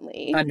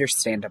constantly.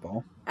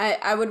 Understandable.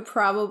 I would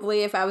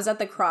probably, if I was at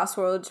the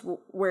crossroads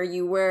where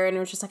you were and it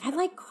was just like, I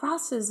like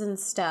crosses and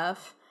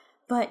stuff,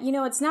 but, you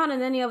know, it's not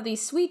in any of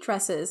these sweet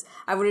dresses,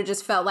 I would have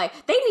just felt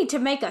like, they need to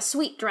make a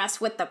sweet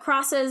dress with the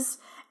crosses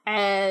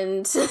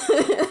and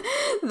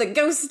the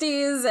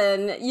ghosties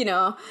and, you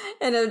know,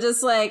 and it was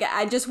just like,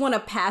 I just want to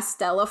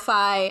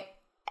pastelify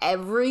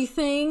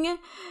everything.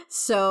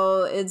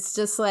 So it's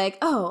just like,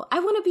 oh, I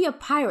want to be a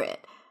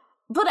pirate,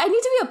 but I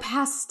need to be a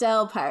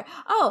pastel pirate.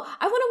 Oh,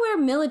 I want to wear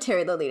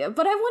military Lolita,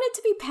 but I want it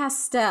to be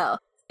pastel.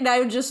 And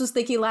I just was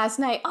thinking last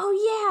night, oh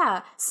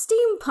yeah,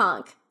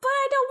 steampunk, but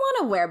I don't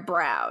want to wear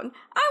brown.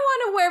 I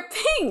want to wear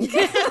pink.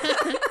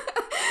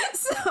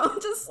 So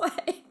just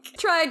like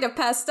trying to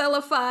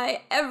pastelify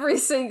every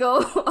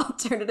single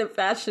alternative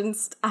fashion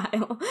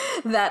style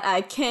that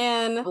I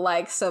can,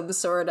 like some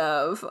sort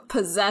of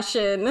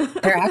possession.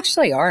 There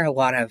actually are a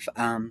lot of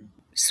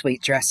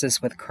sweet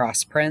dresses with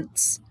cross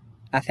prints.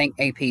 I think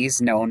AP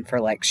is known for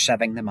like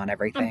shoving them on I'm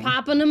everything.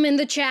 popping them in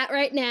the chat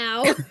right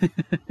now.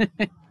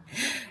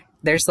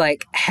 There's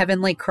like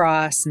Heavenly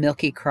Cross,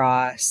 Milky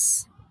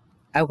Cross.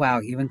 Oh wow,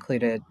 you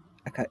included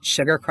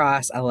Sugar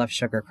Cross. I love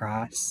Sugar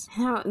Cross.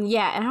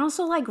 Yeah, and I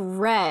also like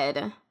red.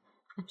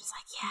 I'm just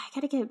like, yeah, I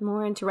gotta get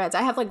more into reds.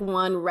 I have like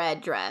one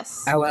red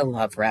dress. Oh, I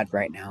love red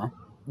right now.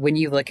 When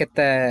you look at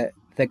the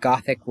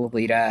Gothic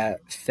Lolita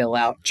fill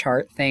out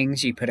chart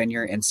things you put in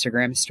your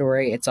Instagram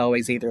story, it's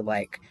always either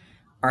like,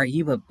 are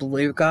you a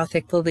blue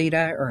Gothic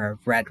Lolita or a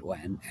red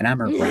one? And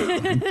I'm a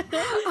red one.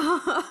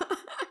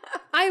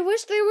 I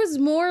wish there was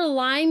more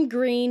lime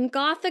green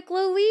Gothic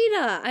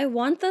Lolita. I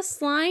want the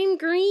slime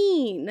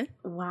green.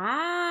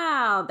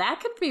 Wow, that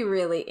could be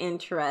really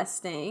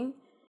interesting.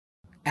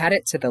 Add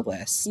it to the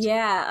list.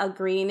 Yeah, a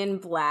green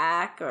and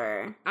black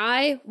or...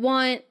 I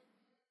want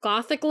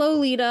Gothic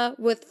Lolita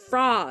with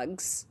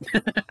frogs.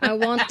 I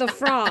want the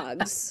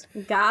frogs.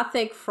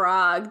 Gothic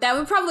frog. That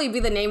would probably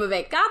be the name of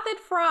it. Gothic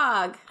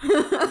frog.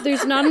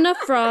 There's not enough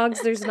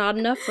frogs. There's not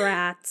enough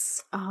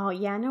rats. Oh,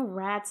 yeah, no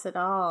rats at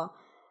all.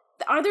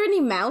 Are there any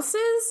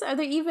mouses? Are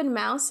there even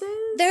mouses?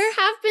 There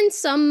have been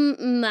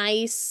some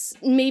mice,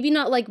 maybe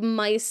not like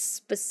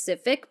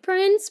mice-specific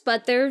prints,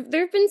 but there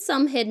have been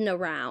some hidden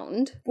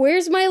around.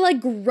 Where's my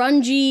like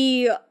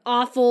grungy,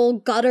 awful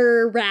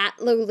gutter rat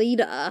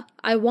Lolita?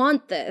 I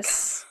want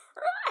this.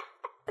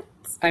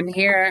 I'm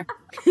here.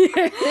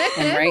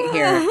 I'm right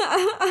here.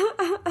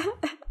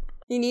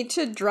 You need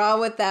to draw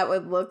what that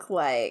would look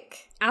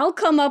like. I'll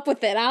come up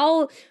with it.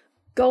 I'll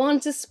go on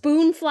to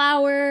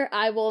Spoonflower.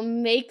 I will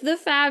make the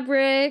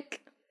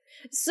fabric.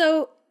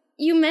 So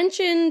you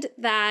mentioned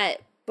that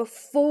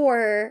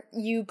before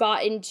you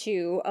got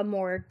into a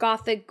more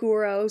Gothic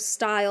Guru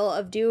style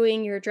of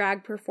doing your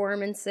drag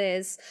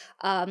performances,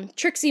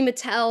 Trixie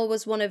Mattel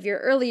was one of your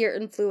earlier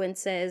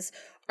influences.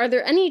 Are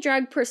there any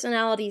drag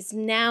personalities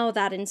now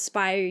that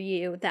inspire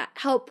you, that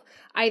help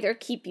either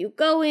keep you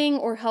going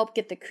or help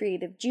get the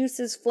creative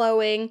juices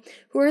flowing?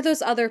 Who are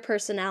those other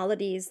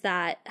personalities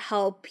that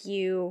help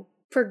you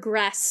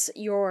progress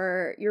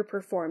your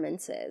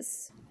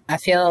performances. I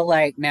feel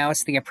like now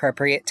is the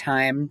appropriate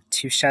time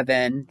to shove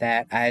in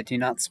that I do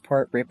not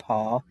support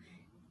RuPaul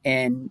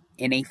in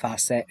any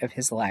facet of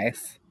his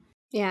life.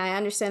 Yeah, I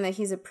understand that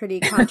he's a pretty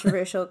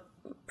controversial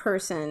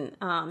person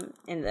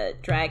in the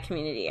drag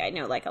community. I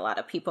know like a lot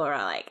of people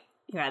are like,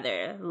 you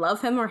either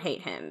love him or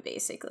hate him,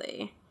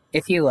 basically.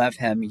 If you love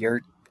him,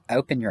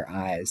 open your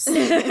eyes.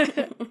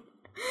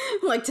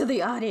 Like, to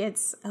the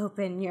audience,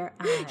 open your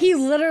eyes. He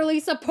literally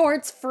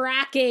supports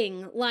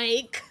fracking,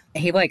 like...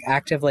 He, like,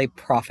 actively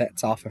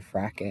profits off of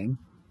fracking.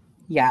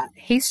 Yeah,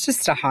 he's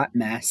just a hot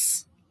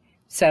mess.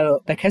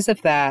 So, because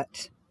of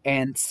that,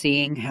 and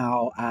seeing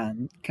how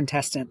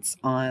contestants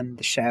on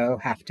the show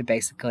have to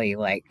basically,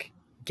 like,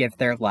 give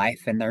their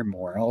life and their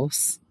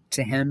morals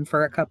to him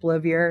for a couple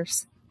of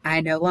years,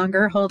 I no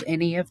longer hold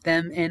any of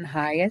them in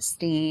high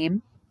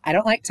esteem. I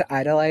don't like to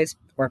idolize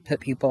or put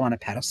people on a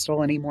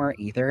pedestal anymore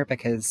either,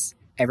 because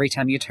every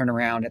time you turn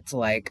around, it's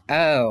like,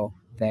 oh,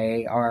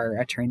 they are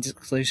a trans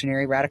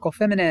exclusionary radical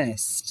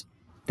feminist.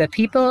 The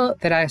people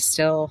that I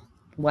still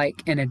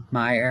like and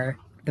admire,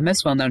 the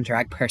most well-known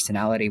drag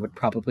personality would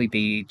probably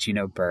be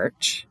Juno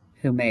Birch,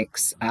 who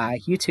makes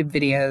YouTube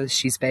videos.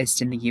 She's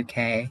based in the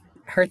UK.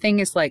 Her thing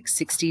is like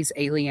 60s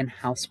alien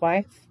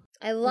housewife.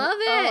 I love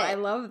it. Oh, I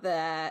love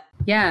that.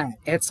 Yeah,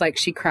 it's like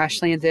she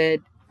crash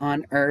landed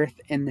on Earth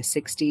in the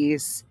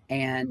 60s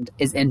and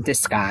is in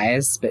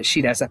disguise, but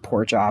she does a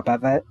poor job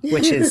of it,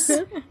 which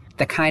is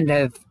the kind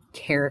of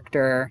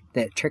character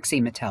that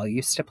Trixie Mattel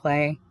used to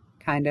play,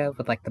 kind of,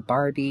 with like the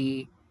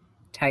Barbie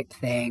type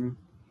thing.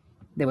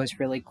 That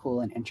was really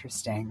cool and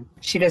interesting.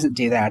 She doesn't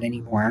do that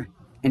anymore,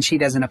 and she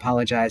doesn't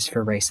apologize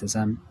for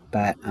racism,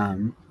 but,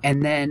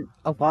 and then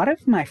a lot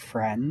of my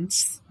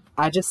friends,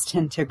 I just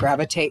tend to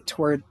gravitate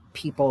toward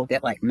people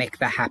that like make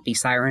the happy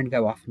siren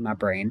go off in my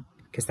brain,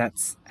 because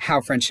that's how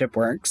friendship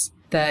works.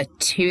 The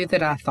two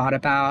that I thought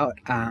about,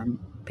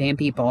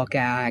 Bambi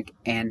Ballgag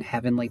and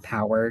Heavenly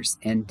Powers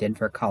in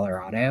Denver,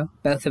 Colorado.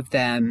 Both of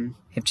them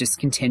have just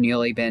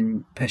continually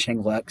been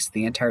pushing looks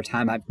the entire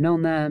time I've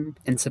known them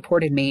and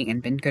supported me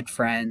and been good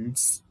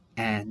friends.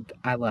 And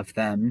I love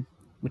them,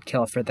 would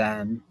kill for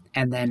them.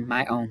 And then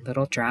my own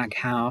little drag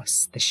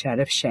house, The Shed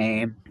of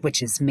Shame,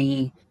 which is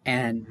me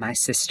and my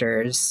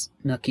sisters,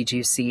 Milky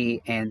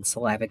Juicy and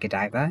Saliva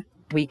Godiva.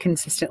 We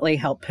consistently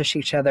help push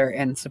each other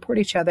and support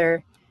each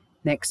other,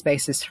 make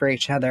spaces for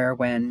each other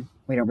when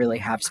we don't really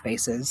have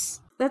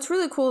spaces. That's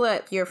really cool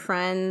that your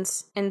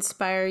friends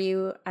inspire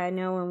you. I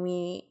know when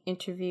we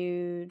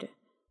interviewed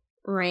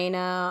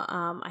Raina,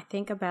 I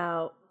think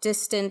about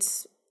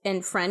distance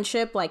and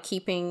friendship, like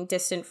keeping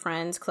distant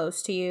friends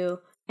close to you.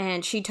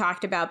 And she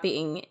talked about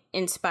being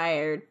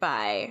inspired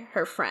by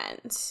her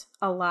friends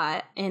a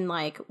lot and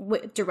like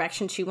what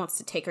direction she wants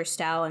to take her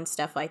style and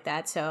stuff like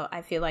that. So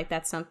I feel like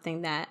that's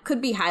something that could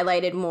be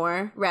highlighted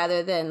more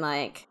rather than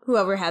like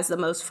whoever has the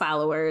most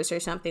followers or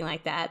something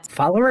like that.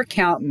 Follower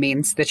count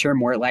means that you're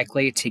more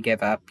likely to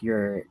give up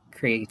your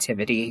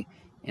creativity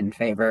in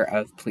favor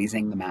of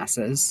pleasing the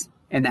masses.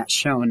 And that's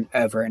shown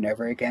over and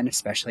over again,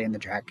 especially in the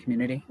drag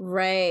community.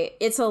 Right.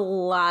 It's a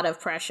lot of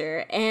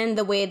pressure. And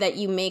the way that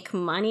you make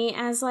money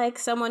as like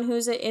someone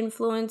who's an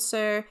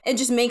influencer, it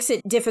just makes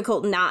it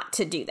difficult not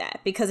to do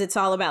that because it's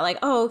all about like,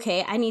 oh,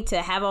 okay, I need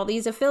to have all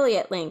these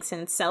affiliate links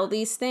and sell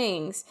these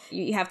things.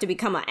 You have to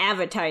become an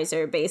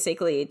advertiser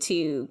basically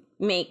to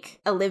make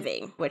a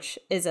living, which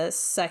is a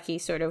sucky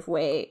sort of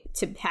way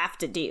to have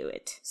to do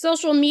it.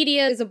 Social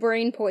media is a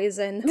brain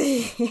poison.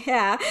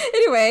 Yeah.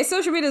 Anyway,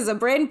 social media is a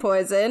brain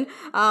poison.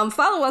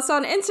 Follow us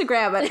on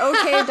Instagram at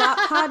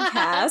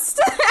ok.podcast.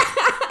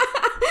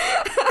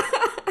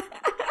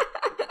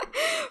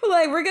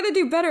 Like, we're gonna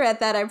do better at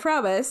that, I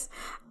promise.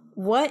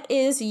 What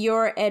is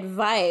your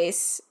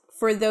advice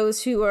for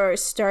those who are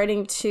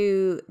starting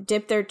to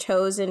dip their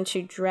toes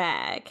into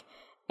drag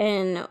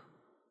and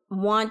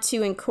want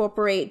to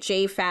incorporate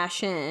J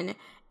fashion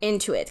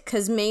into it?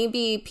 Because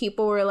maybe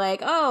people were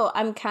like, oh,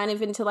 I'm kind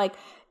of into like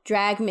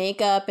drag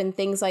makeup and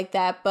things like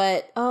that,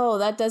 but oh,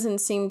 that doesn't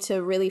seem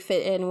to really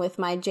fit in with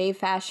my J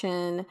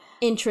fashion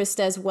interest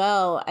as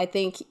well. I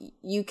think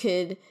you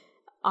could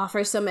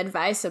offer some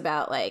advice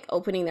about like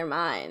opening their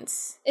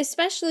minds.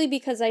 Especially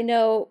because I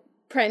know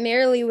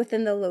primarily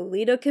within the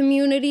Lolita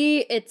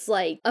community, it's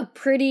like a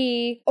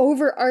pretty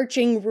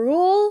overarching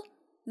rule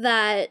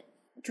that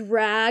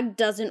drag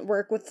doesn't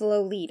work with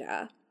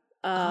Lolita.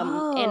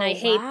 And I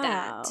hate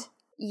that.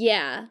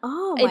 Yeah.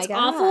 Oh my god. It's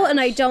awful and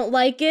I don't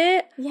like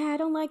it. Yeah, I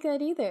don't like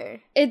that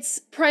either. It's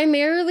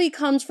primarily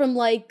comes from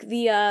like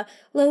the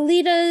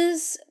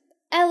Lolita's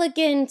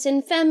elegant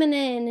and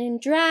feminine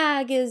and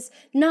drag is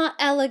not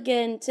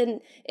elegant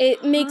and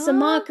it makes a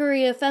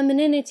mockery of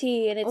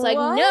femininity and it's like,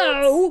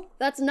 no,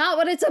 that's not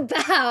what it's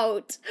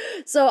about.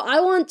 So I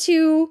want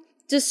to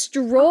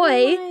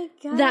destroy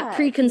that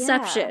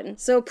preconception. Yeah.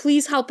 So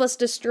please help us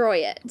destroy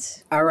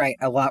it. All right,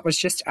 a lot was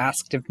just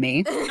asked of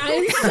me.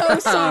 I'm so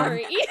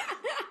sorry.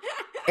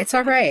 It's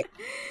all right.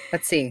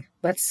 Let's see.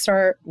 Let's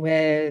start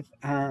with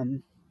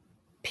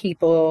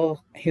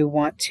people who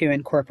want to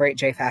incorporate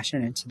J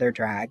fashion into their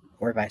drag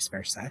or vice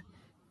versa.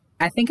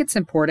 I think it's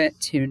important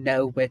to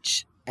know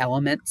which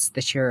elements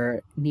that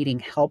you're needing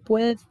help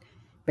with,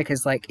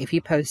 because like if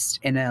you post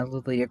in a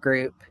Lolita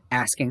group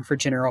asking for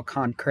general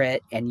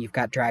concrete and you've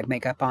got drag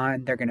makeup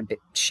on, they're going to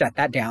shut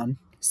that down.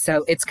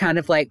 So it's kind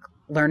of like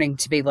learning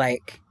to be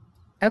like,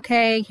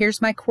 okay,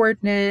 here's my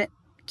coordinate.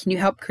 Can you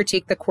help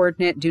critique the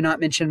coordinate? Do not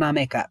mention my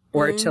makeup.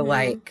 Or to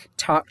like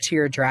talk to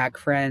your drag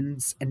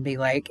friends and be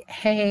like,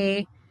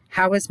 hey,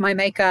 how is my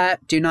makeup?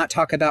 Do not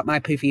talk about my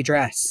poofy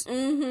dress.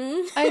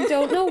 I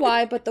don't know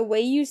why, but the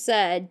way you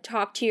said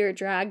talk to your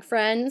drag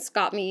friends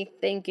got me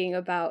thinking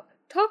about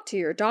talk to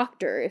your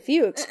doctor if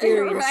you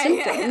experience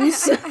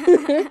symptoms.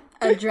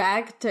 A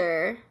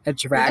dragter. A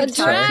dragter.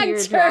 Talk to your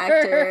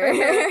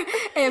dragter.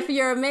 If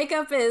your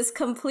makeup is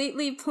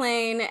completely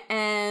plain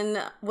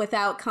and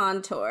without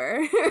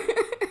contour.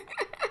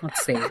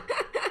 Let's see.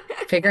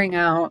 Figuring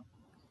out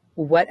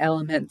what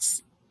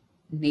elements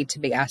need to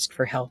be asked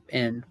for help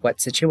in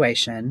what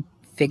situation.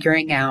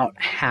 Figuring out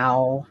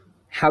how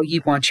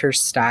you want your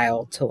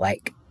style to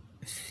like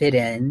fit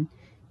in.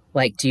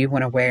 Like, do you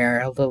want to wear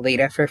a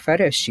Lolita for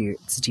photo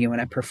shoots? Do you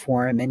want to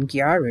perform in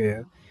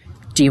Gyaru?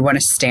 Do you want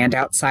to stand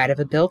outside of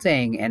a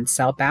building and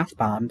sell bath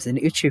bombs in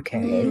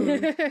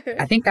Uchuke?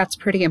 I think that's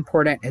pretty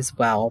important as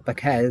well,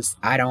 because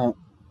I don't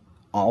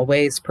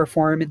always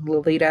perform in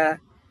Lolita.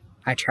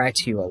 I try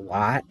to a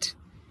lot,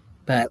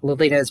 but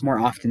Lolita is more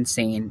often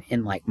seen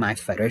in like my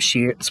photo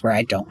shoots where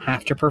I don't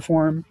have to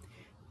perform,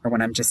 or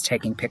when I'm just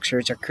taking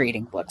pictures or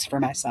creating looks for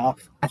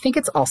myself. I think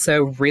it's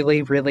also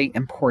really, really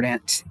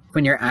important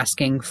when you're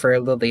asking for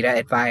Lolita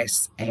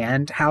advice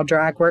and how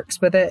drag works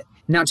with it,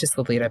 not just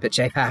Lolita, but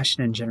J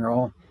fashion in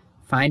general.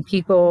 Find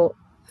people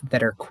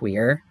that are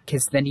queer,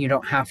 because then you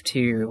don't have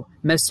to,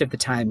 most of the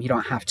time, you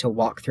don't have to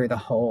walk through the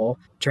whole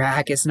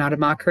drag is not a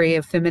mockery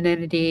of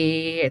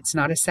femininity. It's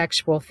not a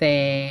sexual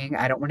thing.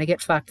 I don't want to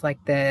get fucked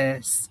like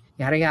this,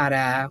 yada,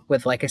 yada,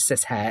 with like a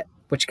cishet,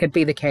 which could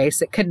be the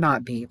case. It could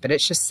not be, but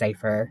it's just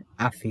safer,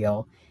 I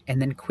feel.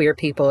 And then queer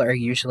people are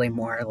usually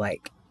more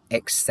like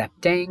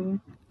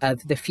accepting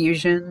of the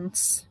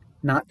fusions,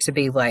 not to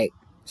be like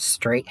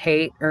straight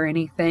hate or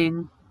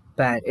anything,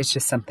 but it's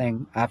just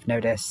something I've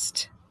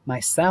noticed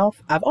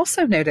myself. I've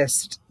also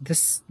noticed,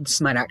 this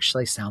might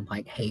actually sound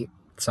like hate,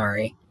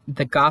 sorry.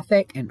 The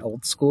Gothic and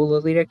old school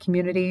Lolita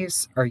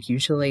communities are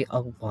usually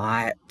a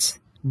lot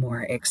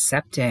more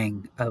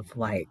accepting of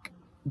like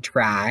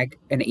drag,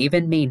 and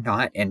even me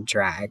not in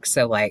drag.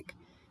 So like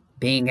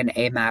being an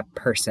AMAB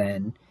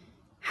person,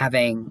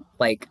 having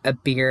like a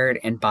beard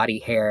and body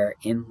hair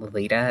in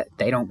Lolita,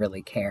 they don't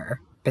really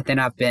care. But then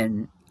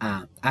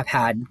I've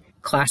had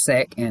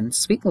classic and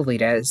sweet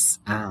Lolitas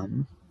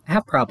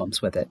have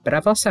problems with it, but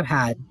I've also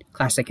had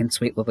classic and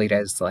sweet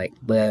Lolitas like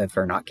live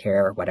or not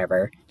care or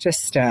whatever.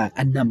 Just a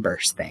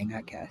numbers thing,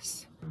 I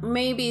guess.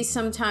 Maybe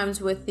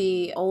sometimes with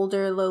the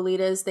older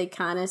Lolitas, they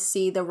kind of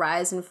see the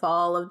rise and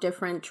fall of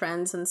different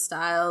trends and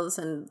styles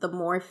and the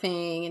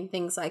morphing and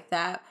things like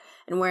that.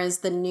 And whereas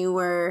the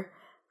newer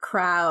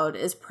crowd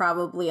is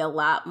probably a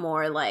lot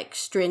more like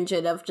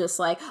stringent of just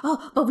like,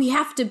 oh, but we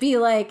have to be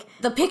like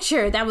the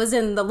picture that was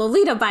in the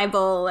Lolita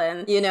Bible,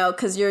 and you know,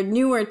 because you're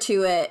newer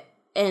to it.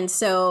 And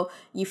so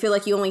you feel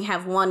like you only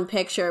have one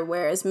picture,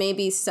 whereas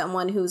maybe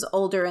someone who's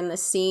older in the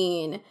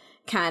scene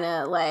kind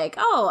of like,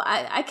 oh,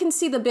 I can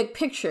see the big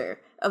picture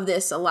of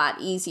this a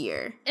lot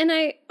easier. And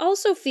I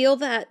also feel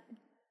that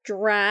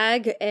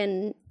drag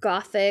and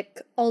Gothic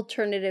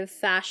alternative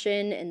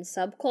fashion and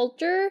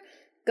subculture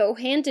go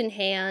hand in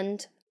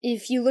hand.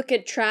 If you look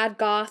at trad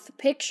goth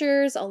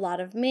pictures, a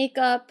lot of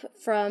makeup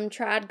from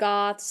trad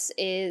goths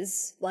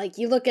is like,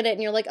 you look at it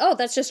and you're like, oh,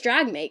 that's just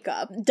drag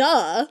makeup.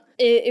 Duh.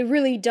 It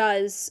really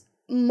does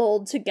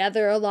mold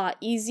together a lot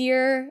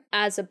easier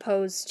as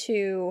opposed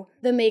to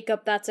the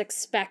makeup that's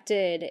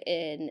expected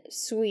in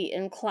sweet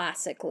and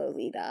classic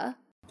Lolita.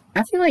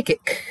 I feel like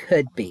it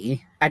could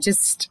be.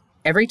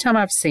 Every time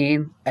I've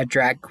seen a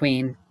drag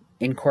queen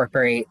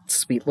incorporate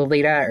sweet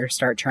Lolita or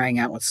start trying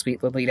out with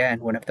sweet Lolita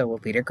in one of the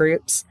Lolita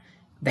groups,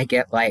 they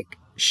get like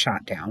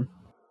shot down.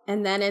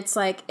 And then it's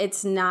like,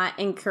 it's not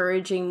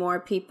encouraging more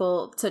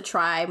people to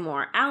try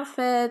more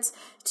outfits,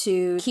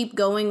 to keep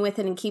going with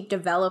it and keep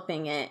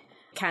developing it.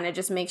 Kind of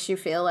just makes you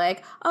feel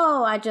like,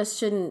 oh, I just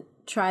shouldn't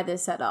try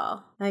this at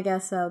all. I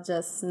guess I'll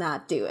just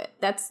not do it.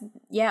 That's,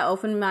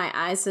 opened my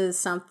eyes to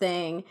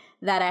something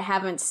that I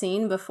haven't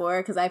seen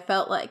before, because I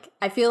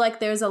feel like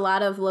there's a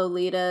lot of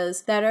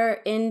Lolitas that are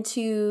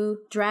into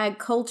drag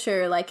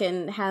culture, like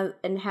and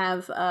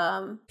have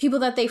people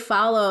that they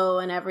follow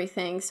and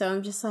everything. So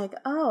I'm just like,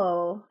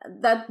 oh,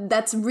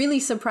 that's really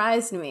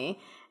surprised me.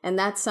 And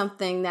that's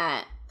something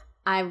that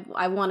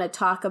I want to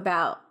talk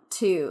about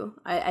too.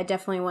 I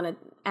definitely want to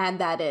add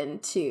that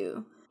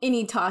into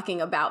any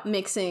talking about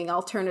mixing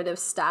alternative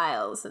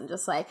styles, and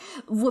just like,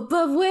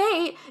 but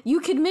wait, you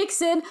could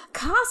mix in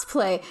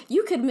cosplay,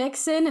 you could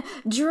mix in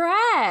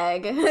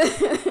drag,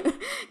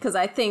 because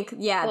I think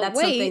that's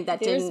something that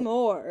there's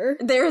more.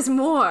 There's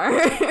more.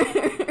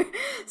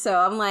 So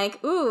I'm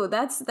like, ooh,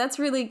 that's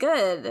really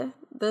good.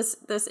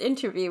 This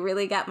interview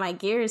really got my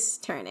gears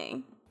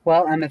turning.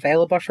 Well, I'm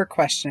available for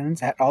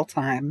questions at all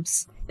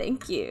times.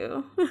 Thank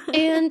you.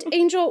 And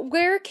Angel,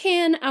 where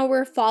can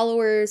our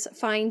followers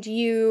find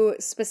you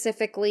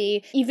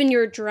specifically, even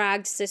your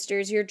drag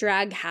sisters, your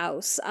drag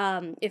house?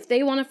 If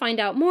they want to find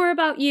out more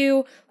about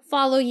you,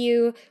 follow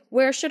you,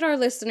 where should our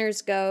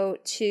listeners go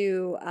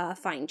to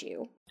find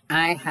you?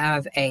 I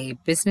have a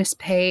business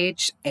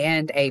page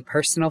and a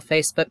personal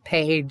Facebook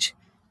page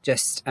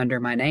just under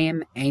my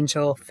name,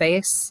 Angel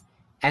Face,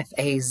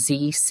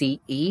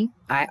 Fazce.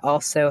 I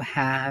also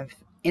have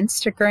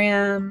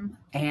Instagram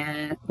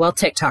and, well,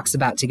 TikTok's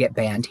about to get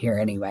banned here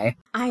anyway.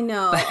 I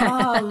know.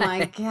 Oh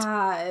my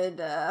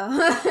God.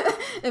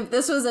 If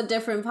this was a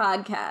different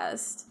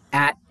podcast.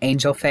 At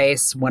Angel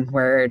Face, one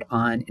word,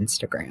 on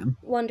Instagram.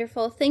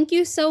 Wonderful. Thank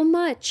you so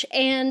much.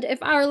 And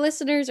if our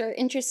listeners are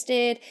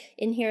interested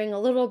in hearing a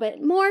little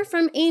bit more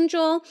from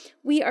Angel,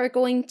 we are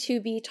going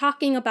to be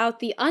talking about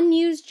the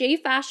unused J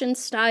Fashion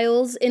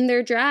styles in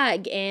their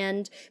drag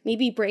and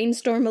maybe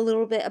brainstorm a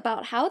little bit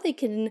about how they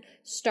can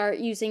start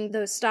using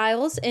those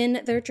styles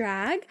in their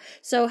drag.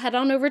 So head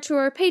on over to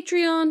our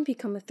Patreon,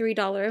 become a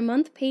 $3 a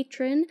month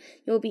patron.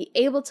 You'll be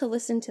able to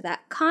listen to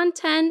that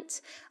content.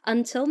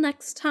 Until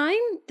next time,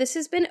 this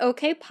has been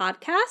OK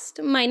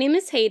Podcast. My name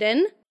is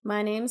Hayden.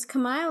 My name's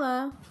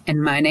Kamila.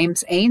 And my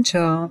name's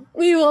Angel.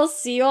 We will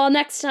see you all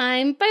next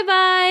time.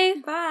 Bye-bye.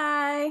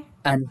 Bye.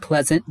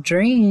 Unpleasant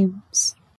dreams.